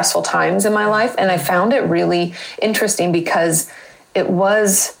through stressful times in my life. And I found it really interesting because it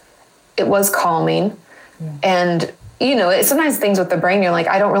was calming. And, sometimes things with the brain, you're like,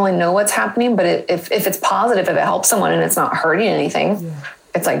 I don't really know what's happening, but if it's positive, if it helps someone and it's not hurting anything,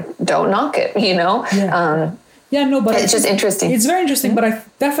 it's like, don't knock it, but it's just interesting. It's very interesting, but I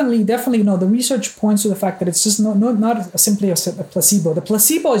definitely the research points to the fact that it's just not simply a placebo. The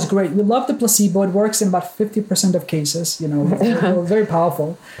placebo is great. We love the placebo. It works in about 50% of cases, very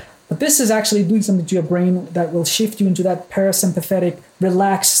powerful. But this is actually doing something to your brain that will shift you into that parasympathetic,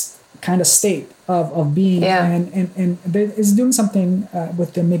 relaxed kind of state of being. And it's doing something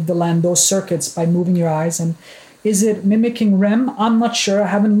with the amygdala and those circuits by moving your eyes. And is it mimicking REM? I'm not sure. I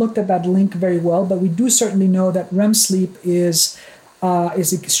haven't looked at that link very well, but we do certainly know that REM sleep is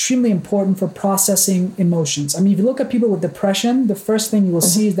extremely important for processing emotions. I mean, if you look at people with depression, the first thing you will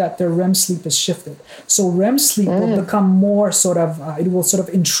see is that their REM sleep is shifted. So REM sleep will become more it will sort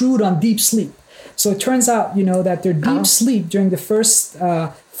of intrude on deep sleep. So it turns out, that their deep sleep during the first,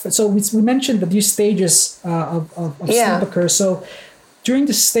 so we mentioned that these stages of sleep occur. So during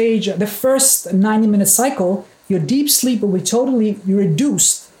the first 90-minute cycle, your deep sleep will be totally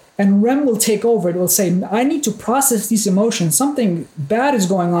reduced and REM will take over. It will say, I need to process these emotions. Something bad is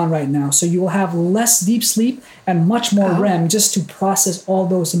going on right now. So you will have less deep sleep and much more REM just to process all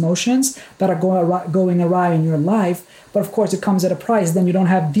those emotions that are going awry in your life. But of course, it comes at a price. Then you don't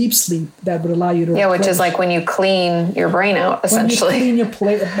have deep sleep that would allow you to... which is like when you clean your brain out, essentially. When you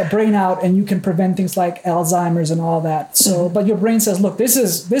clean your brain out and you can prevent things like Alzheimer's and all that. So, but your brain says, look, this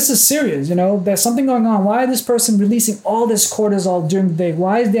is serious. There's something going on. Why is this person releasing all this cortisol during the day?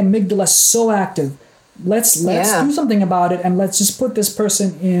 Why is the amygdala so active? Let's do something about it. And let's just put this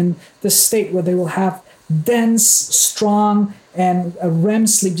person in this state where they will have dense, strong, and a REM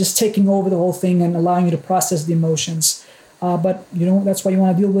sleep just taking over the whole thing and allowing you to process the emotions. But, that's why you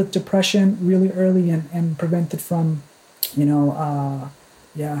want to deal with depression really early and prevent it from,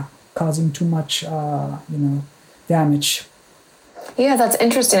 causing too much, damage. Yeah, that's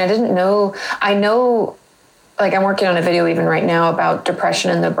interesting. I didn't know. I know like I'm working on a video even right now about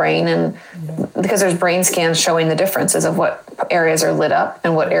depression in the brain, and because there's brain scans showing the differences of what areas are lit up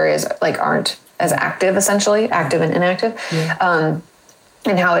and what areas like aren't as active, essentially active and inactive.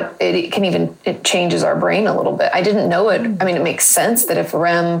 And how it can even, it changes our brain a little bit. I didn't know it. I mean, it makes sense that if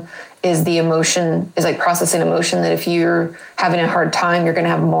REM is the emotion, is like processing emotion, that if you're having a hard time, you're going to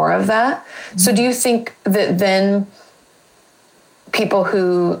have more of that. So do you think that then people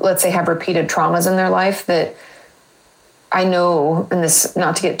who, let's say, have repeated traumas in their life, that I know, and this,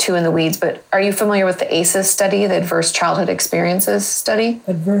 not to get too in the weeds, but are you familiar with the ACEs study, the Adverse Childhood Experiences study?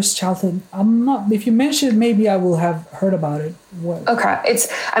 Adverse childhood. I'm not, if you mention it, maybe I will have heard about it. What? Okay. It's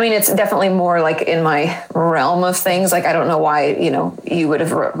definitely more like in my realm of things. Like, I don't know why, you would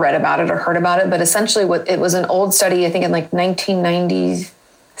have read about it or heard about it, but essentially it was an old study, I think in like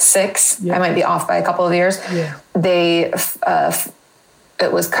 1996. I might be off by a couple of years. They,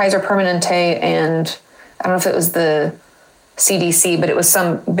 it was Kaiser Permanente, and I don't know if it was the CDC, but it was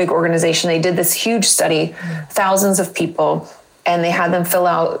some big organization. They did this huge study, thousands of people, and they had them fill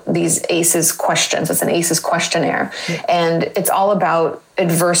out these ACEs questions. It's an ACEs questionnaire. And it's all about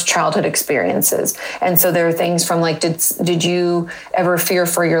adverse childhood experiences. And so there are things from like, did you ever fear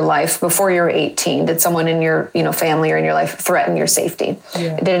for your life before you were 18? Did someone in your family or in your life threaten your safety?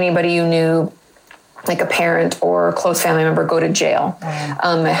 Did anybody you knew, like a parent or a close family member, go to jail?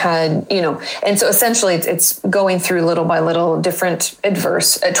 And so essentially it's going through little by little different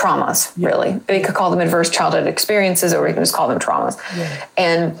adverse traumas, really. We could call them adverse childhood experiences, or we can just call them traumas.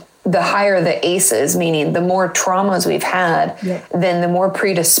 And the higher the ACEs, meaning the more traumas we've had, then the more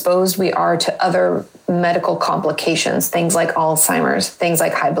predisposed we are to other medical complications, things like Alzheimer's, things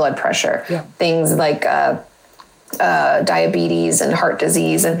like high blood pressure, things like diabetes and heart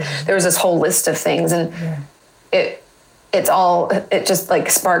disease, and there was this whole list of things, and it just like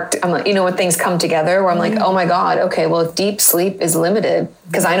sparked. I'm like, when things come together, where I'm like, oh my God, okay, well, if deep sleep is limited,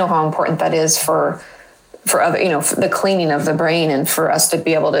 because I know how important that is for other, for the cleaning of the brain, and for us to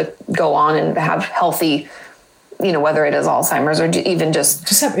be able to go on and have healthy, whether it is Alzheimer's or even just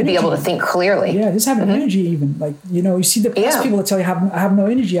be able to think clearly. Just have energy, even like, you see the past people that tell you, I have no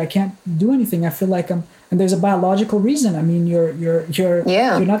energy, I can't do anything, I feel like and there's a biological reason. I mean, you're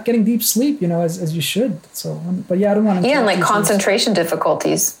not getting deep sleep, as you should. So, but I don't want to. And like concentration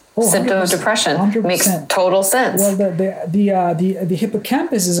difficulties, symptom of depression 100%. Makes total sense. Well, the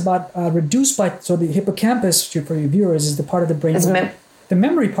hippocampus is about reduced by. So the hippocampus, for your viewers, is the part of the brain. The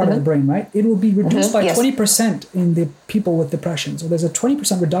memory part of the brain, right? It will be reduced by 20% in the people with depression. So there's a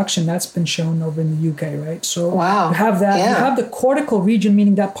 20% reduction that's been shown over in the UK, right? So you have that. You have the cortical region,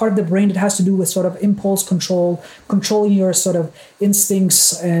 meaning that part of the brain that has to do with sort of impulse control, controlling your sort of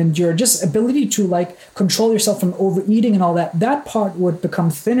instincts and your just ability to like control yourself from overeating and all that. That part would become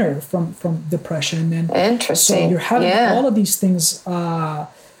thinner from depression. And interesting. So you're having all of these things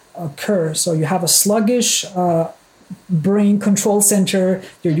occur. So you have a sluggish brain control center.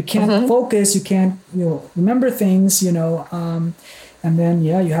 You can't focus, you can't remember things, and then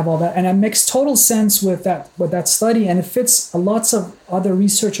you have all that, and it makes total sense with that study, and it fits lots of other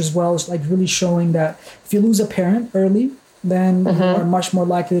research as well. It's like really showing that if you lose a parent early, then you are much more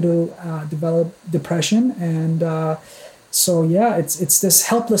likely to develop depression, and it's this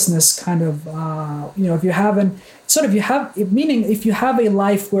helplessness kind of if you haven't meaning if you have a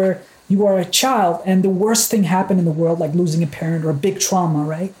life where you are a child and the worst thing happened in the world, like losing a parent or a big trauma,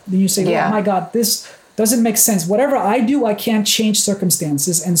 right? Then you say, oh my God, this doesn't make sense. Whatever I do, I can't change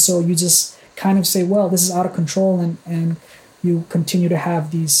circumstances. And so you just kind of say, well, this is out of control. And you continue to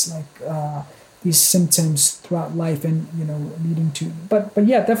have these these symptoms throughout life and, leading to, but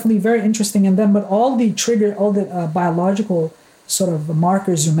definitely very interesting. And then, but all the biological sort of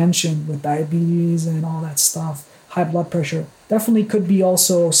markers you mentioned with diabetes and all that stuff, high blood pressure, definitely could be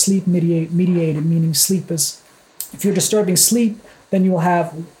also sleep mediated, meaning sleep is, if you're disturbing sleep, then you will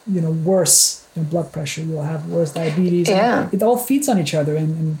have, worse blood pressure, you'll have worse diabetes. It all feeds on each other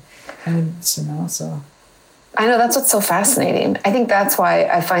and so. I know, that's what's so fascinating. I think that's why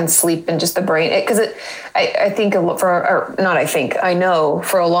I find sleep and just the brain, because I know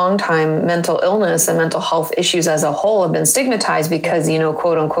for a long time, mental illness and mental health issues as a whole have been stigmatized because,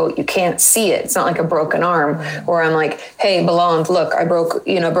 quote unquote, you can't see it. It's not like a broken arm where I'm like, hey, Belond, look, I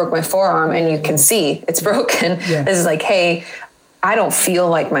broke my forearm and you can see it's broken. This is like, hey, I don't feel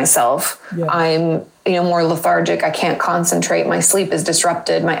like myself. I'm, more lethargic. I can't concentrate. My sleep is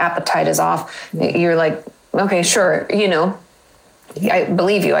disrupted. My appetite is off. You're like, okay, sure. I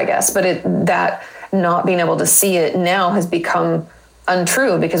believe you, I guess, but that not being able to see it now has become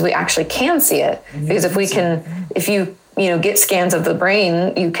untrue because we actually can see it. Because if you get scans of the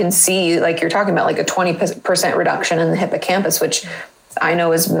brain, you can see, like you're talking about, like a 20% reduction in the hippocampus, which I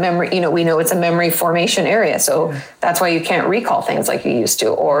know is memory, we know it's a memory formation area. So that's why you can't recall things like you used to.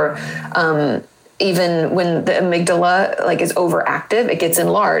 Or even when the amygdala like is overactive, it gets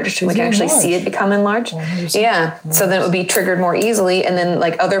enlarged. We can actually see it become enlarged. Yeah. So then it would be triggered more easily. And then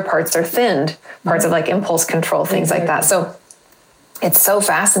like other parts are thinned, parts of like impulse control, things like that. So it's so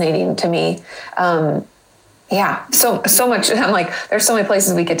fascinating to me. So much. I'm like, there's so many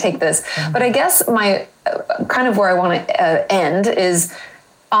places we could take this. But I guess my kind of where I want to end is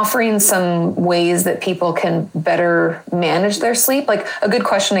offering some ways that people can better manage their sleep. Like a good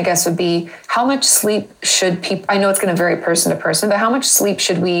question, I guess, would be how much sleep should people, I know it's going to vary person to person, but how much sleep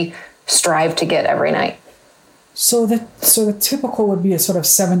should we strive to get every night? So the typical would be a sort of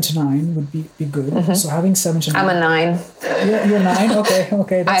 7 to 9 would be good. So having 7 to 9. I'm a 9. You're 9.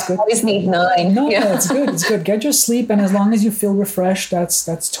 Okay, that's good. I always need 9. No, it's good. It's good. Get your sleep, and as long as you feel refreshed,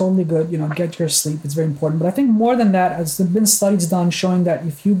 that's totally good. Get your sleep. It's very important. But I think more than that, there's been studies done showing that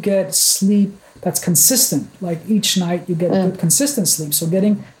if you get sleep that's consistent, like each night you get good consistent sleep. So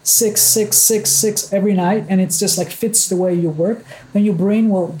getting 6 every night, and it's just like fits the way you work, then your brain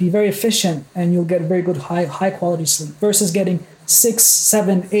will be very efficient and you'll get very good high quality sleep versus getting 6,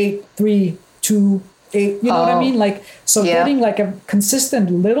 7, 8, 3, 2, 8. You know what I mean? Like, so getting like a consistent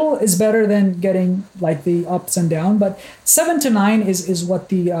little is better than getting like the ups and down. But 7 to 9 is what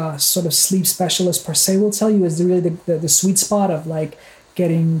the sort of sleep specialist per se will tell you is really the sweet spot of like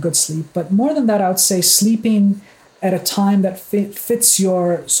getting good sleep. But more than that, I would say sleeping at a time that fits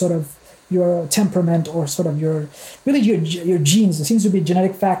your sort of your temperament or sort of your genes. There seems to be a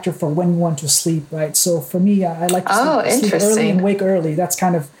genetic factor for when you want to sleep, right? So for me, I like to sleep early and wake early. That's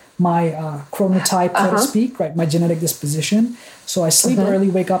kind of my chronotype, so to speak, right? My genetic disposition. So I sleep early,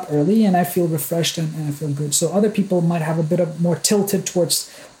 wake up early, and I feel refreshed and I feel good. So other people might have a bit of more tilted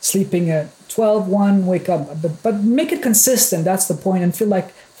towards sleeping at 12, 1, wake up, but make it consistent. That's the point, and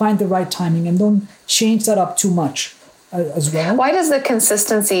find the right timing and don't change that up too much as well. Why does the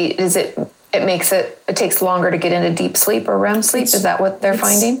consistency, it takes longer to get into deep sleep or REM sleep? Is that what they're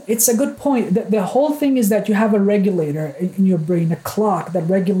finding? It's a good point. The whole thing is that you have a regulator in your brain, a clock that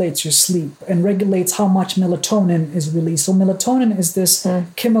regulates your sleep and regulates how much melatonin is released. So melatonin is this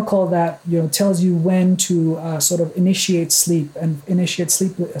chemical that tells you when to sort of initiate sleep and initiate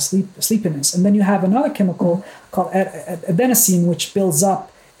sleepiness. And then you have another chemical called adenosine, which builds up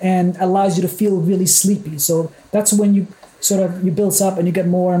and allows you to feel really sleepy. So that's when you builds up and you get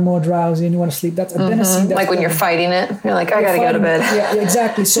more and more drowsy and you want to sleep. That's adenosine. That's like when you're fighting it, you're like, I got to go to bed. Yeah,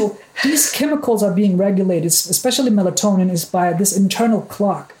 exactly. So these chemicals are being regulated, especially melatonin, is by this internal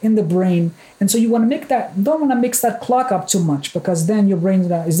clock in the brain. And so you don't want to mix that clock up too much, because then your brain's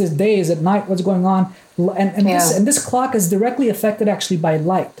is this day, is it night, what's going on? And this clock is directly affected actually by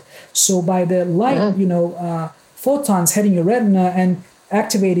light. So by the light, photons hitting your retina and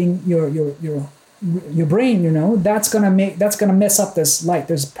activating your brain, that's gonna mess up this light.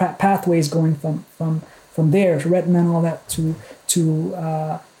 There's pathways going from there to retina and all that to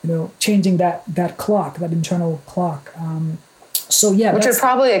changing that clock, that internal clock. Which would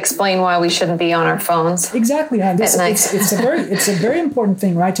probably explain why we shouldn't be on our phones. Exactly. It's a very important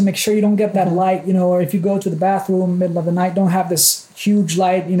thing, right? To make sure you don't get that light, or if you go to the bathroom middle of the night, don't have this huge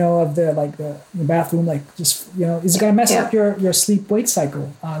light, of the bathroom, it's going to mess up your sleep wake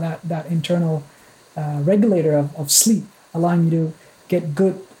cycle, that internal regulator of sleep, allowing you to get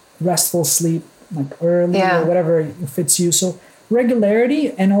good restful sleep, like early or whatever fits you. So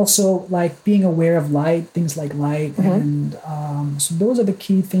regularity, and also like being aware of light, things like light. And so those are the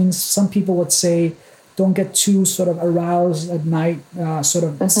key things. Some people would say don't get too sort of aroused at night,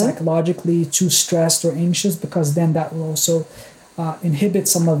 psychologically too stressed or anxious, because then that will also inhibit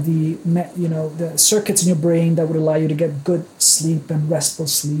some of the the circuits in your brain that would allow you to get good sleep and restful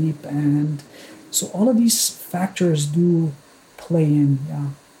sleep. And so all of these factors do play in.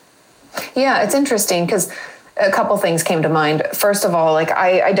 Yeah, it's interesting because a couple things came to mind. First of all,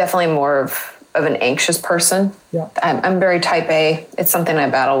 I definitely am more of an anxious person. Yeah. I'm very type A. It's something I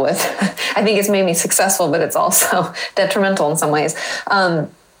battle with. I think it's made me successful, but it's also detrimental in some ways.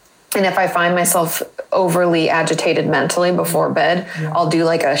 And if I find myself overly agitated mentally before bed, I'll do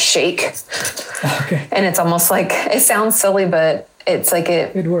like a shake. Okay. And it's almost like, it sounds silly, but it's like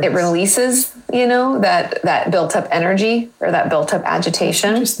it releases, that built up energy or that built up agitation.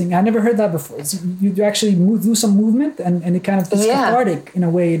 Interesting. I never heard that before. You actually do some movement and it kind of is cathartic in a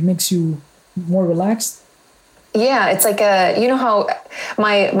way. It makes you more relaxed. Yeah, it's like you know how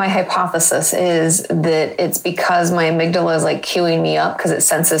my hypothesis is that it's because my amygdala is like queuing me up because it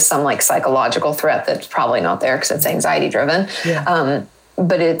senses some like psychological threat that's probably not there because it's anxiety driven. Yeah.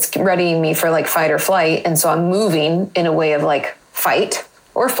 But it's readying me for like fight or flight. And so I'm moving in a way of like fight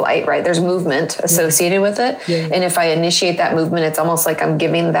or flight, right? There's movement associated with it. Yeah. And if I initiate that movement, it's almost like I'm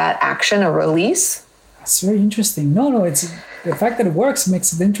giving that action a release. That's very interesting. No, it's the fact that it works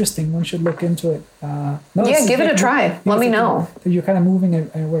makes it interesting. One should look into it. Give it a try. Let me know. You're kind of moving and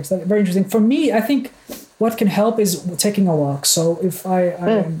it works. That's very interesting. For me, I think what can help is taking a walk. So if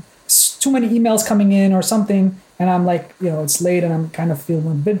too many emails coming in or something, and I'm like, it's late and I'm kind of feeling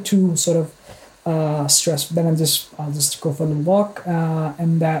a bit too sort of stressed, then I'll just go for a little walk,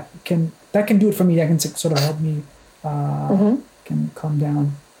 and that can do it for me. That can sort of help me can calm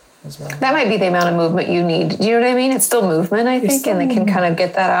down as well. That might be the amount of movement you need. Do you know what I mean? It's still movement, I think, and it can kind of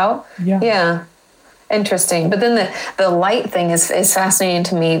get that out. Yeah. Interesting. But then the light thing is fascinating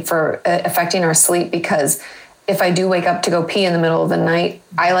to me for affecting our sleep, because if I do wake up to go pee in the middle of the night,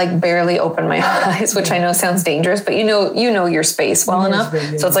 I like barely open my eyes, which I know sounds dangerous, but you know your space well enough.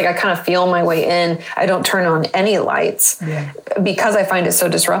 So it's like I kind of feel my way in. I don't turn on any lights because I find it so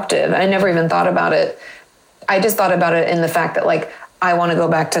disruptive. I never even thought about it. I just thought about it in the fact that like I want to go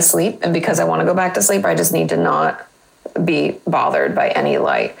back to sleep, and because I want to go back to sleep, I just need to not be bothered by any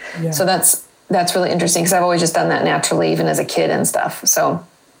light. So that's really interesting, because I've always just done that naturally, even as a kid and stuff. So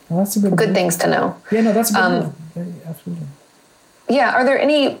that's a good things to know. Yeah, no, that's good. Absolutely. Yeah. Are there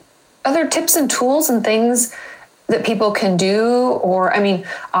any other tips and tools and things that people can do? Or, I mean,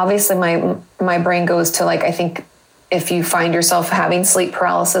 obviously my brain goes to like, I think if you find yourself having sleep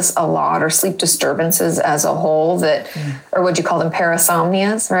paralysis a lot, or sleep disturbances as a whole, or what you call them,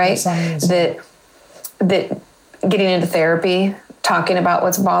 parasomnias, right? Parasomnias. That getting into therapy, talking about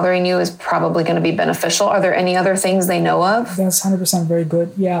what's bothering you is probably going to be beneficial. Are there any other things they know of? That's 100% very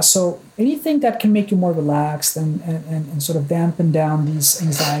good. Yeah. So anything that can make you more relaxed and sort of dampen down these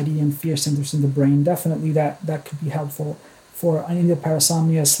anxiety and fear centers in the brain, definitely that could be helpful for any of the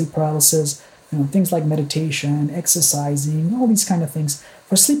parasomnia, sleep paralysis, things like meditation, exercising, all these kind of things.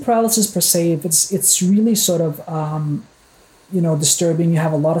 For sleep paralysis per se, if it's really sort of, disturbing, you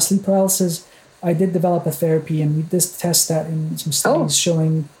have a lot of sleep paralysis, I did develop a therapy, and we did test that in some studies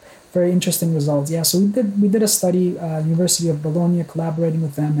showing very interesting results. Yeah, so we did a study, University of Bologna, collaborating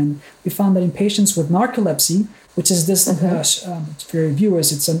with them, and we found that in patients with narcolepsy, which is this for your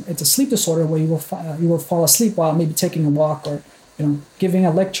viewers, it's a sleep disorder where you will fall asleep while maybe taking a walk or giving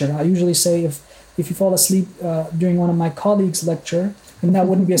a lecture. I usually say if you fall asleep during one of my colleagues' lecture, and that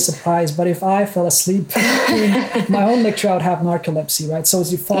wouldn't be a surprise. But if I fell asleep during my own lecture, I would have narcolepsy, right? So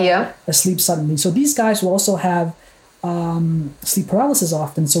as you fall asleep suddenly. So these guys will also have sleep paralysis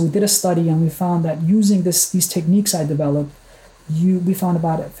often. So we did a study, and we found that using these techniques I developed, we found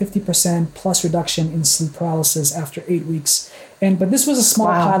about a 50% plus reduction in sleep paralysis after 8 weeks. But this was a small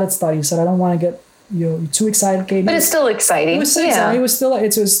pilot study, so I don't want to get you're too excited, Katie. But it's still exciting. It was exciting. It was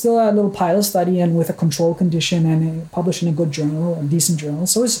still a little pilot study, and with a control condition, and published in a good journal, a decent journal.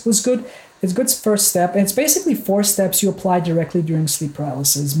 So it was good. It's a good first step. And it's basically 4 steps you apply directly during sleep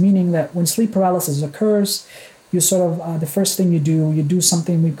paralysis, meaning that when sleep paralysis occurs, you sort of, the first thing you do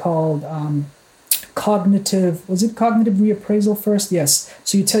something we called cognitive reappraisal first? Yes.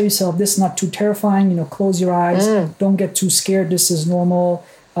 So you tell yourself, this is not too terrifying, close your eyes, don't get too scared, this is normal.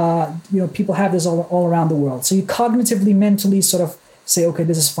 People have this all around the world. So you cognitively, mentally sort of say, okay,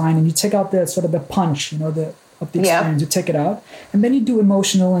 this is fine. And you take out the sort of the punch, of the experience, you take it out. And then you do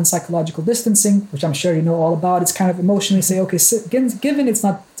emotional and psychological distancing, which I'm sure you know all about. It's kind of emotionally say, okay, given it's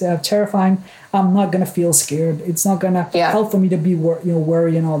not terrifying, I'm not going to feel scared. It's not going to help for me to be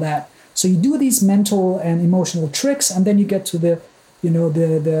worry and all that. So you do these mental and emotional tricks, and then you get to the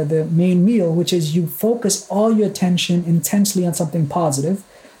main meal, which is you focus all your attention intensely on something positive,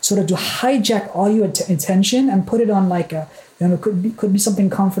 sort of to hijack all your attention and put it on like it could be something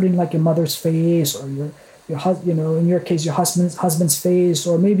comforting, like your mother's face, or your in your case your husband's face,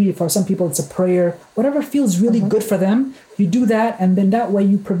 or maybe for some people it's a prayer. Whatever feels really good for them, you do that, and then that way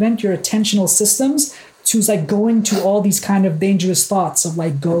you prevent your attentional systems to like going to all these kind of dangerous thoughts of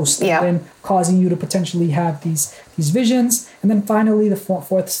like ghosts, and then causing you to potentially have these visions. And then finally, the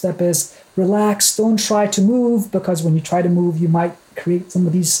fourth step is relax. Don't try to move, because when you try to move, you might create some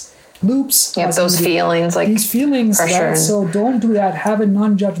of these loops. Yeah, those feelings, like these feelings. Pressure. So don't do that. Have a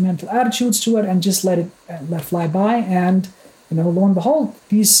non-judgmental attitudes to it, and just let fly by. And lo and behold,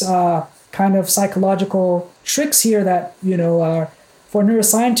 these kind of psychological tricks here that are for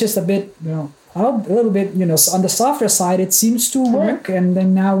neuroscientists a little bit on the softer side, it seems to work. And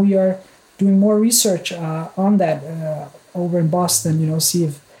then now we are doing more research on that over in Boston. See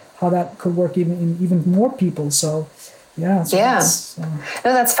how that could work in even more people. So. Yeah. No,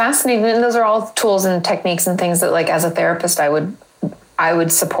 that's fascinating. And those are all tools and techniques and things that, like, as a therapist, I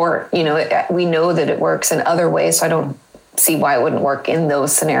would support. We know that it works in other ways, so I don't see why it wouldn't work in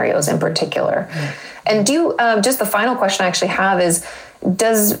those scenarios in particular. Yeah. And just the final question I actually have is,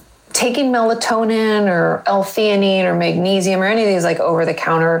 does taking melatonin or L-theanine or magnesium or any of these like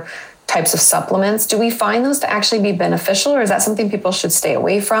over-the-counter types of supplements, do we find those to actually be beneficial, or is that something people should stay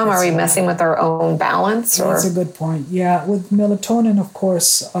away from? Are we messing with our own balance? That's a good point. Yeah, with melatonin, of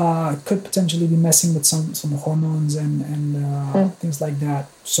course, could potentially be messing with some hormones and things like that.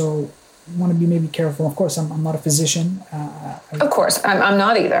 So want to be maybe careful. Of course, I'm not a physician. Of course, I'm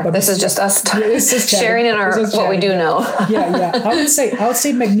not either. This is just us sharing in our what we do know. Yeah. I would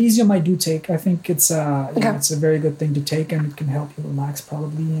say magnesium I do take. I think it's it's a very good thing to take, and it can help you relax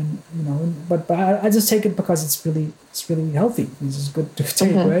probably. And but I just take it because it's really healthy. It's just good to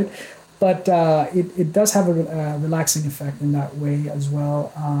take, right? But it does have a relaxing effect in that way as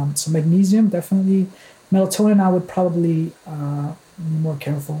well. So magnesium, definitely. Melatonin, I would probably be more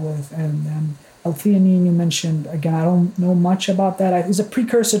careful with. And then L-theanine, you mentioned, again, I don't know much about that. It's a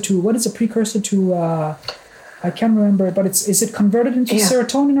precursor to, what is a precursor to, I can't remember, but is it converted into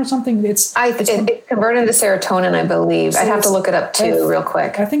serotonin or something? It's converted into serotonin, I believe. I'd have to look it up too real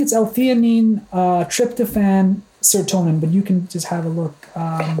quick. I think it's L-theanine, tryptophan, serotonin, but you can just have a look.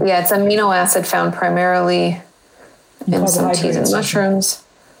 It's amino acid found primarily in some teas and mushrooms.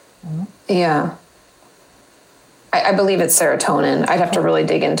 Yeah. I believe it's serotonin. I'd have to really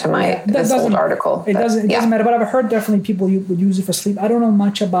dig into this old article. It doesn't matter, but I've heard definitely people would use it for sleep. I don't know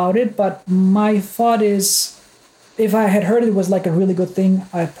much about it, but my thought is, if I had heard it was like a really good thing,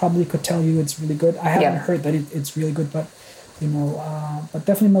 I probably could tell you it's really good. I haven't heard that it's really good, but but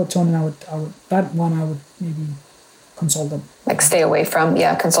definitely melatonin. I would maybe consult them. Like stay away from.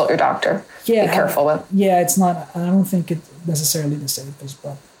 Yeah, consult your doctor. Yeah, be careful with. Yeah, it's not. I don't think it's necessarily the safest,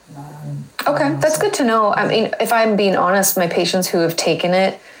 but. Okay, that's good to know. I mean, if I'm being honest, my patients who have taken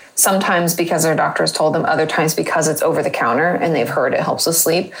it, sometimes because their doctors told them, other times because it's over the counter and they've heard it helps with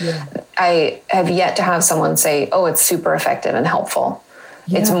sleep. Yeah. I have yet to have someone say, oh, it's super effective and helpful.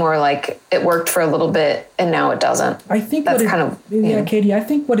 Yeah. It's more like it worked for a little bit and now it doesn't. I think that's Katie, I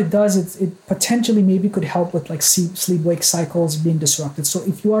think what it does is it potentially maybe could help with like sleep-wake cycles being disrupted. So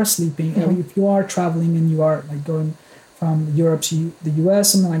if you are sleeping, if you are traveling and you are like going from Europe to the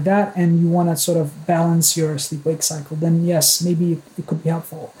US, something like that, and you want to sort of balance your sleep-wake cycle, then yes, maybe it could be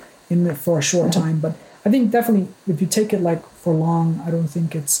helpful for a short time. But I think definitely if you take it like for long, I don't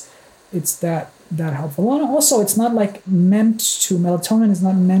think it's that helpful. And also, it's not like melatonin is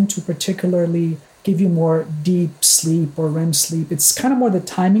not meant to particularly give you more deep sleep or REM sleep. It's kind of more the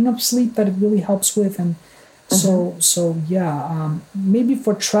timing of sleep that it really helps with. And maybe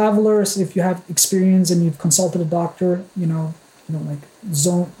for travelers, if you have experience and you've consulted a doctor,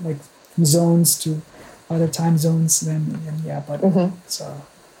 like zones to other time zones, then so.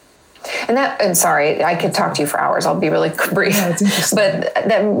 And sorry, I could talk to you for hours. I'll be really brief. Yeah, it's interesting. But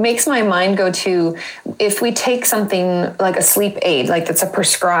that makes my mind go to, if we take something like a sleep aid, like that's a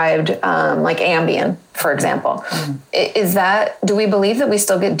prescribed, like Ambien, for example, do we believe that we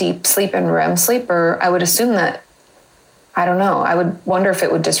still get deep sleep and REM sleep? Or I would assume that, I don't know. I would wonder if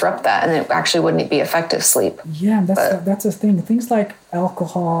it would disrupt that and it actually wouldn't be effective sleep. Yeah, that's the thing. Things like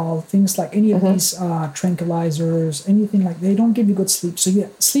alcohol, things like any of these tranquilizers, anything like, they don't give you good sleep. So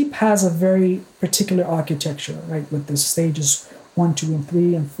sleep has a very particular architecture, right? With the stages 1, 2, and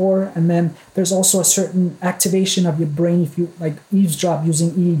 3, and 4. And then there's also a certain activation of your brain. If you like eavesdrop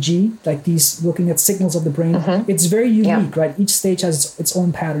using EEG, like these looking at signals of the brain, it's very unique, right? Each stage has its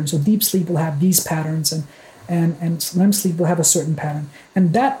own pattern. So deep sleep will have these patterns and REM sleep will have a certain pattern.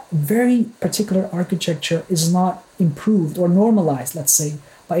 And that very particular architecture is not improved or normalized, let's say,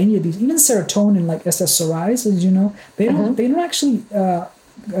 by any of these. Even serotonin, like SSRIs, as you know, they don't actually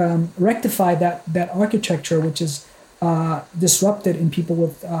rectify that architecture, which is disrupted in people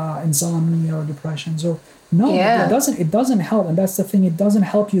with insomnia or depression. So it doesn't help. And that's the thing. It doesn't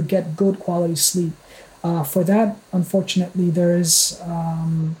help you get good quality sleep. For that, unfortunately, there is,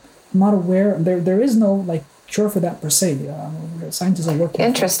 I'm not aware, there is no like cure for that per se. Scientists are working.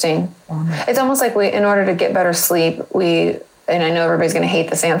 Interesting. It's almost like in order to get better sleep, and I know everybody's going to hate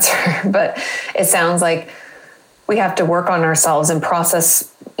this answer, but it sounds like we have to work on ourselves and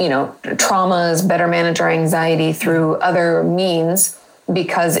process, traumas, better manage our anxiety through other means.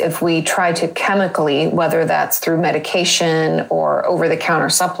 Because if we try to chemically, whether that's through medication or over-the-counter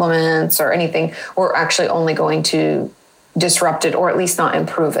supplements or anything, we're actually only going to disrupt it or at least not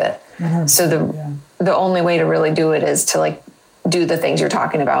improve it. So the only way to really do it is to like do the things you're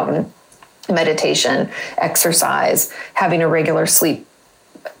talking about, and meditation, exercise, having a regular sleep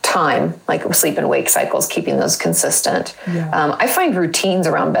time, like sleep and wake cycles, keeping those consistent. I find routines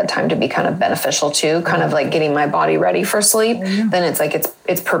around bedtime to be kind of beneficial too, kind of like getting my body ready for sleep. Then it's like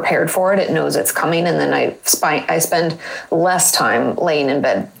it's prepared for it. It knows it's coming. And then I spend less time laying in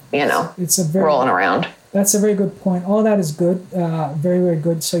bed, rolling around. That's a very good point. All that is good. Very, very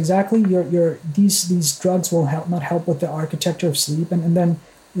good. So exactly, these drugs will not help with the architecture of sleep. And then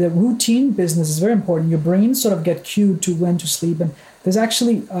the routine business is very important. Your brain sort of get cued to when to sleep. And there's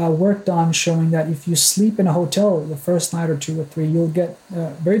actually work done showing that if you sleep in a hotel the first night or 2 or 3, you'll get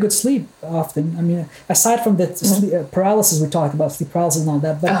very good sleep often. I mean, aside from the sleep, paralysis we talked about, sleep paralysis and all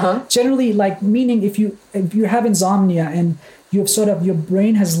that, but generally, like, meaning if you have insomnia and you've sort of, your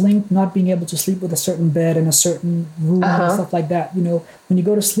brain has linked not being able to sleep with a certain bed in a certain room and stuff like that. When you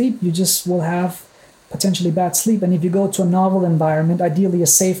go to sleep, you just will have potentially bad sleep. And if you go to a novel environment, ideally a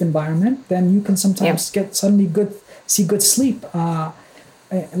safe environment, then you can sometimes get suddenly see good sleep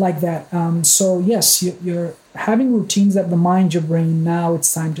like that. So yes, you're having routines that remind your brain, now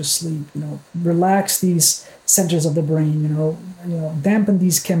it's time to sleep. Relax these centers of the brain. Dampen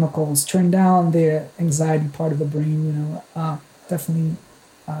these chemicals, turn down the anxiety part of the brain. Definitely.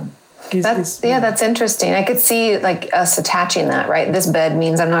 That's interesting. I could see like us attaching that, right? This bed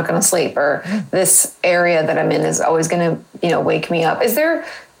means I'm not going to sleep, or this area that I'm in is always going to, wake me up. Is there?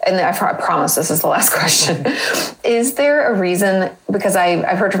 And I promise this is the last question. Is there a reason, because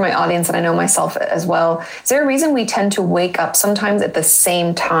I've heard from my audience and I know myself as well, is there a reason we tend to wake up sometimes at the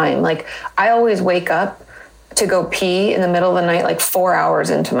same time? Like I always wake up to go pee in the middle of the night, like 4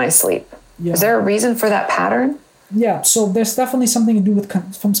 hours into my sleep. Is there a reason for that pattern? Yeah, so there's definitely something to do with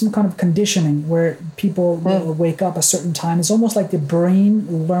from some kind of conditioning where people will wake up a certain time. It's almost like the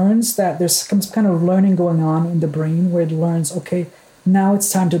brain learns that there's some kind of learning going on in the brain where it learns, okay, now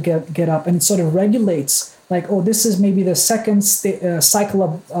it's time to get up, and it sort of regulates like, oh, this is maybe the second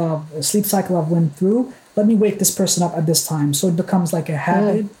cycle of sleep cycle I've went through. Let me wake this person up at this time. So it becomes like a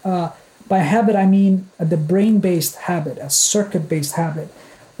habit. By habit, I mean the brain-based habit, a circuit-based habit,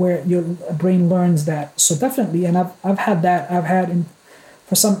 where your brain learns that. So definitely, and I've had that. I've had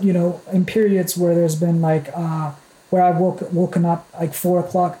in periods where there's been like where I've woken up like 4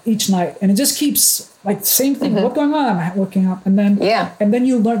 o'clock each night, and it just keeps like same thing. What's going on? I'm waking up, and then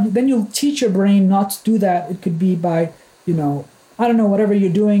you learn. Then you'll teach your brain not to do that. It could be by I don't know, whatever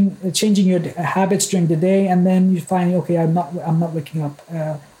you're doing, changing your habits during the day, and then you find, okay, I'm not waking up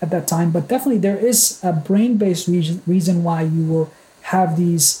at that time. But definitely there is a brain-based reason why you will have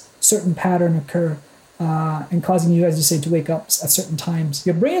these certain pattern occur and causing you, as you say, to wake up at certain times.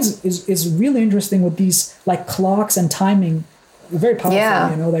 Your brain is really interesting with these like clocks and timing. Very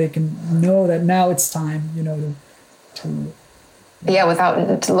powerful, that it can know that now it's time,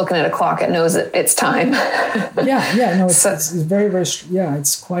 without looking at a clock, it knows that it's time. It's very, very,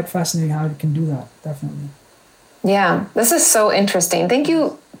 it's quite fascinating how it can do that, definitely. Yeah, this is so interesting. Thank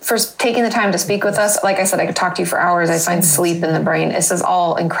you for taking the time to speak with us. Like I said, I could talk to you for hours. I find sleep in the brain. This is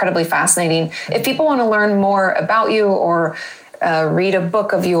all incredibly fascinating. If people want to learn more about you or read a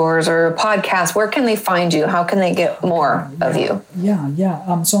book of yours or a podcast, where can they find you? How can they get more of you?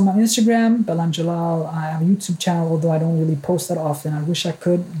 So I'm on Instagram, Belan Jalal. I have a YouTube channel, although I don't really post that often. I wish I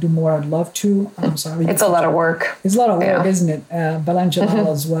could do more. I'd love to. It's a lot of work. It's a lot of work, isn't it? Belan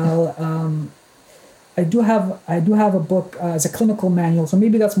Jalal as well. I do have a book as a clinical manual, so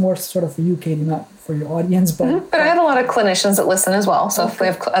maybe that's more sort of for you, Katie, not for your audience. But I have a lot of clinicians that listen as well. So if we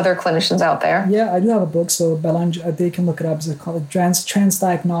have other clinicians out there, I do have a book. So they can look it up. It's called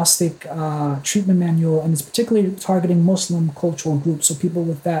Transdiagnostic Treatment Manual, and it's particularly targeting Muslim cultural groups. So people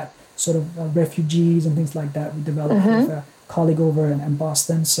with that sort of refugees and things like that. We developed with a colleague over in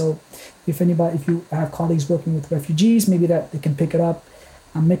Boston. So if you have colleagues working with refugees, maybe that they can pick it up.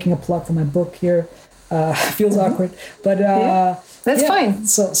 I'm making a plug for my book here. Feels awkward, but that's fine.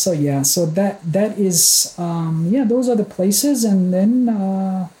 So that is those are the places, and then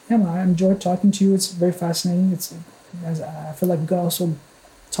I enjoyed talking to you. It's very fascinating. I feel like we could also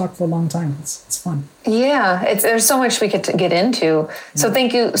talk for a long time. It's fun. Yeah, there's so much we could get into. So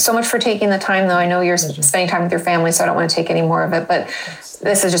thank you so much for taking the time. Though I know you're spending time with your family, so I don't want to take any more of it. But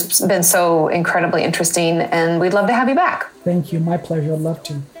this has just been so incredibly interesting, and we'd love to have you back. Thank you. My pleasure. I'd love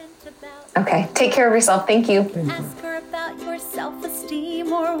to. Okay, take care of yourself. Thank you. Ask her about your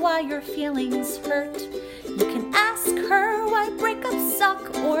self-esteem or why your feelings hurt. You can ask her why breakups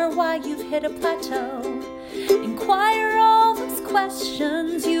suck or why you've hit a plateau. Inquire all those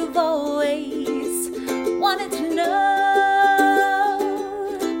questions you've always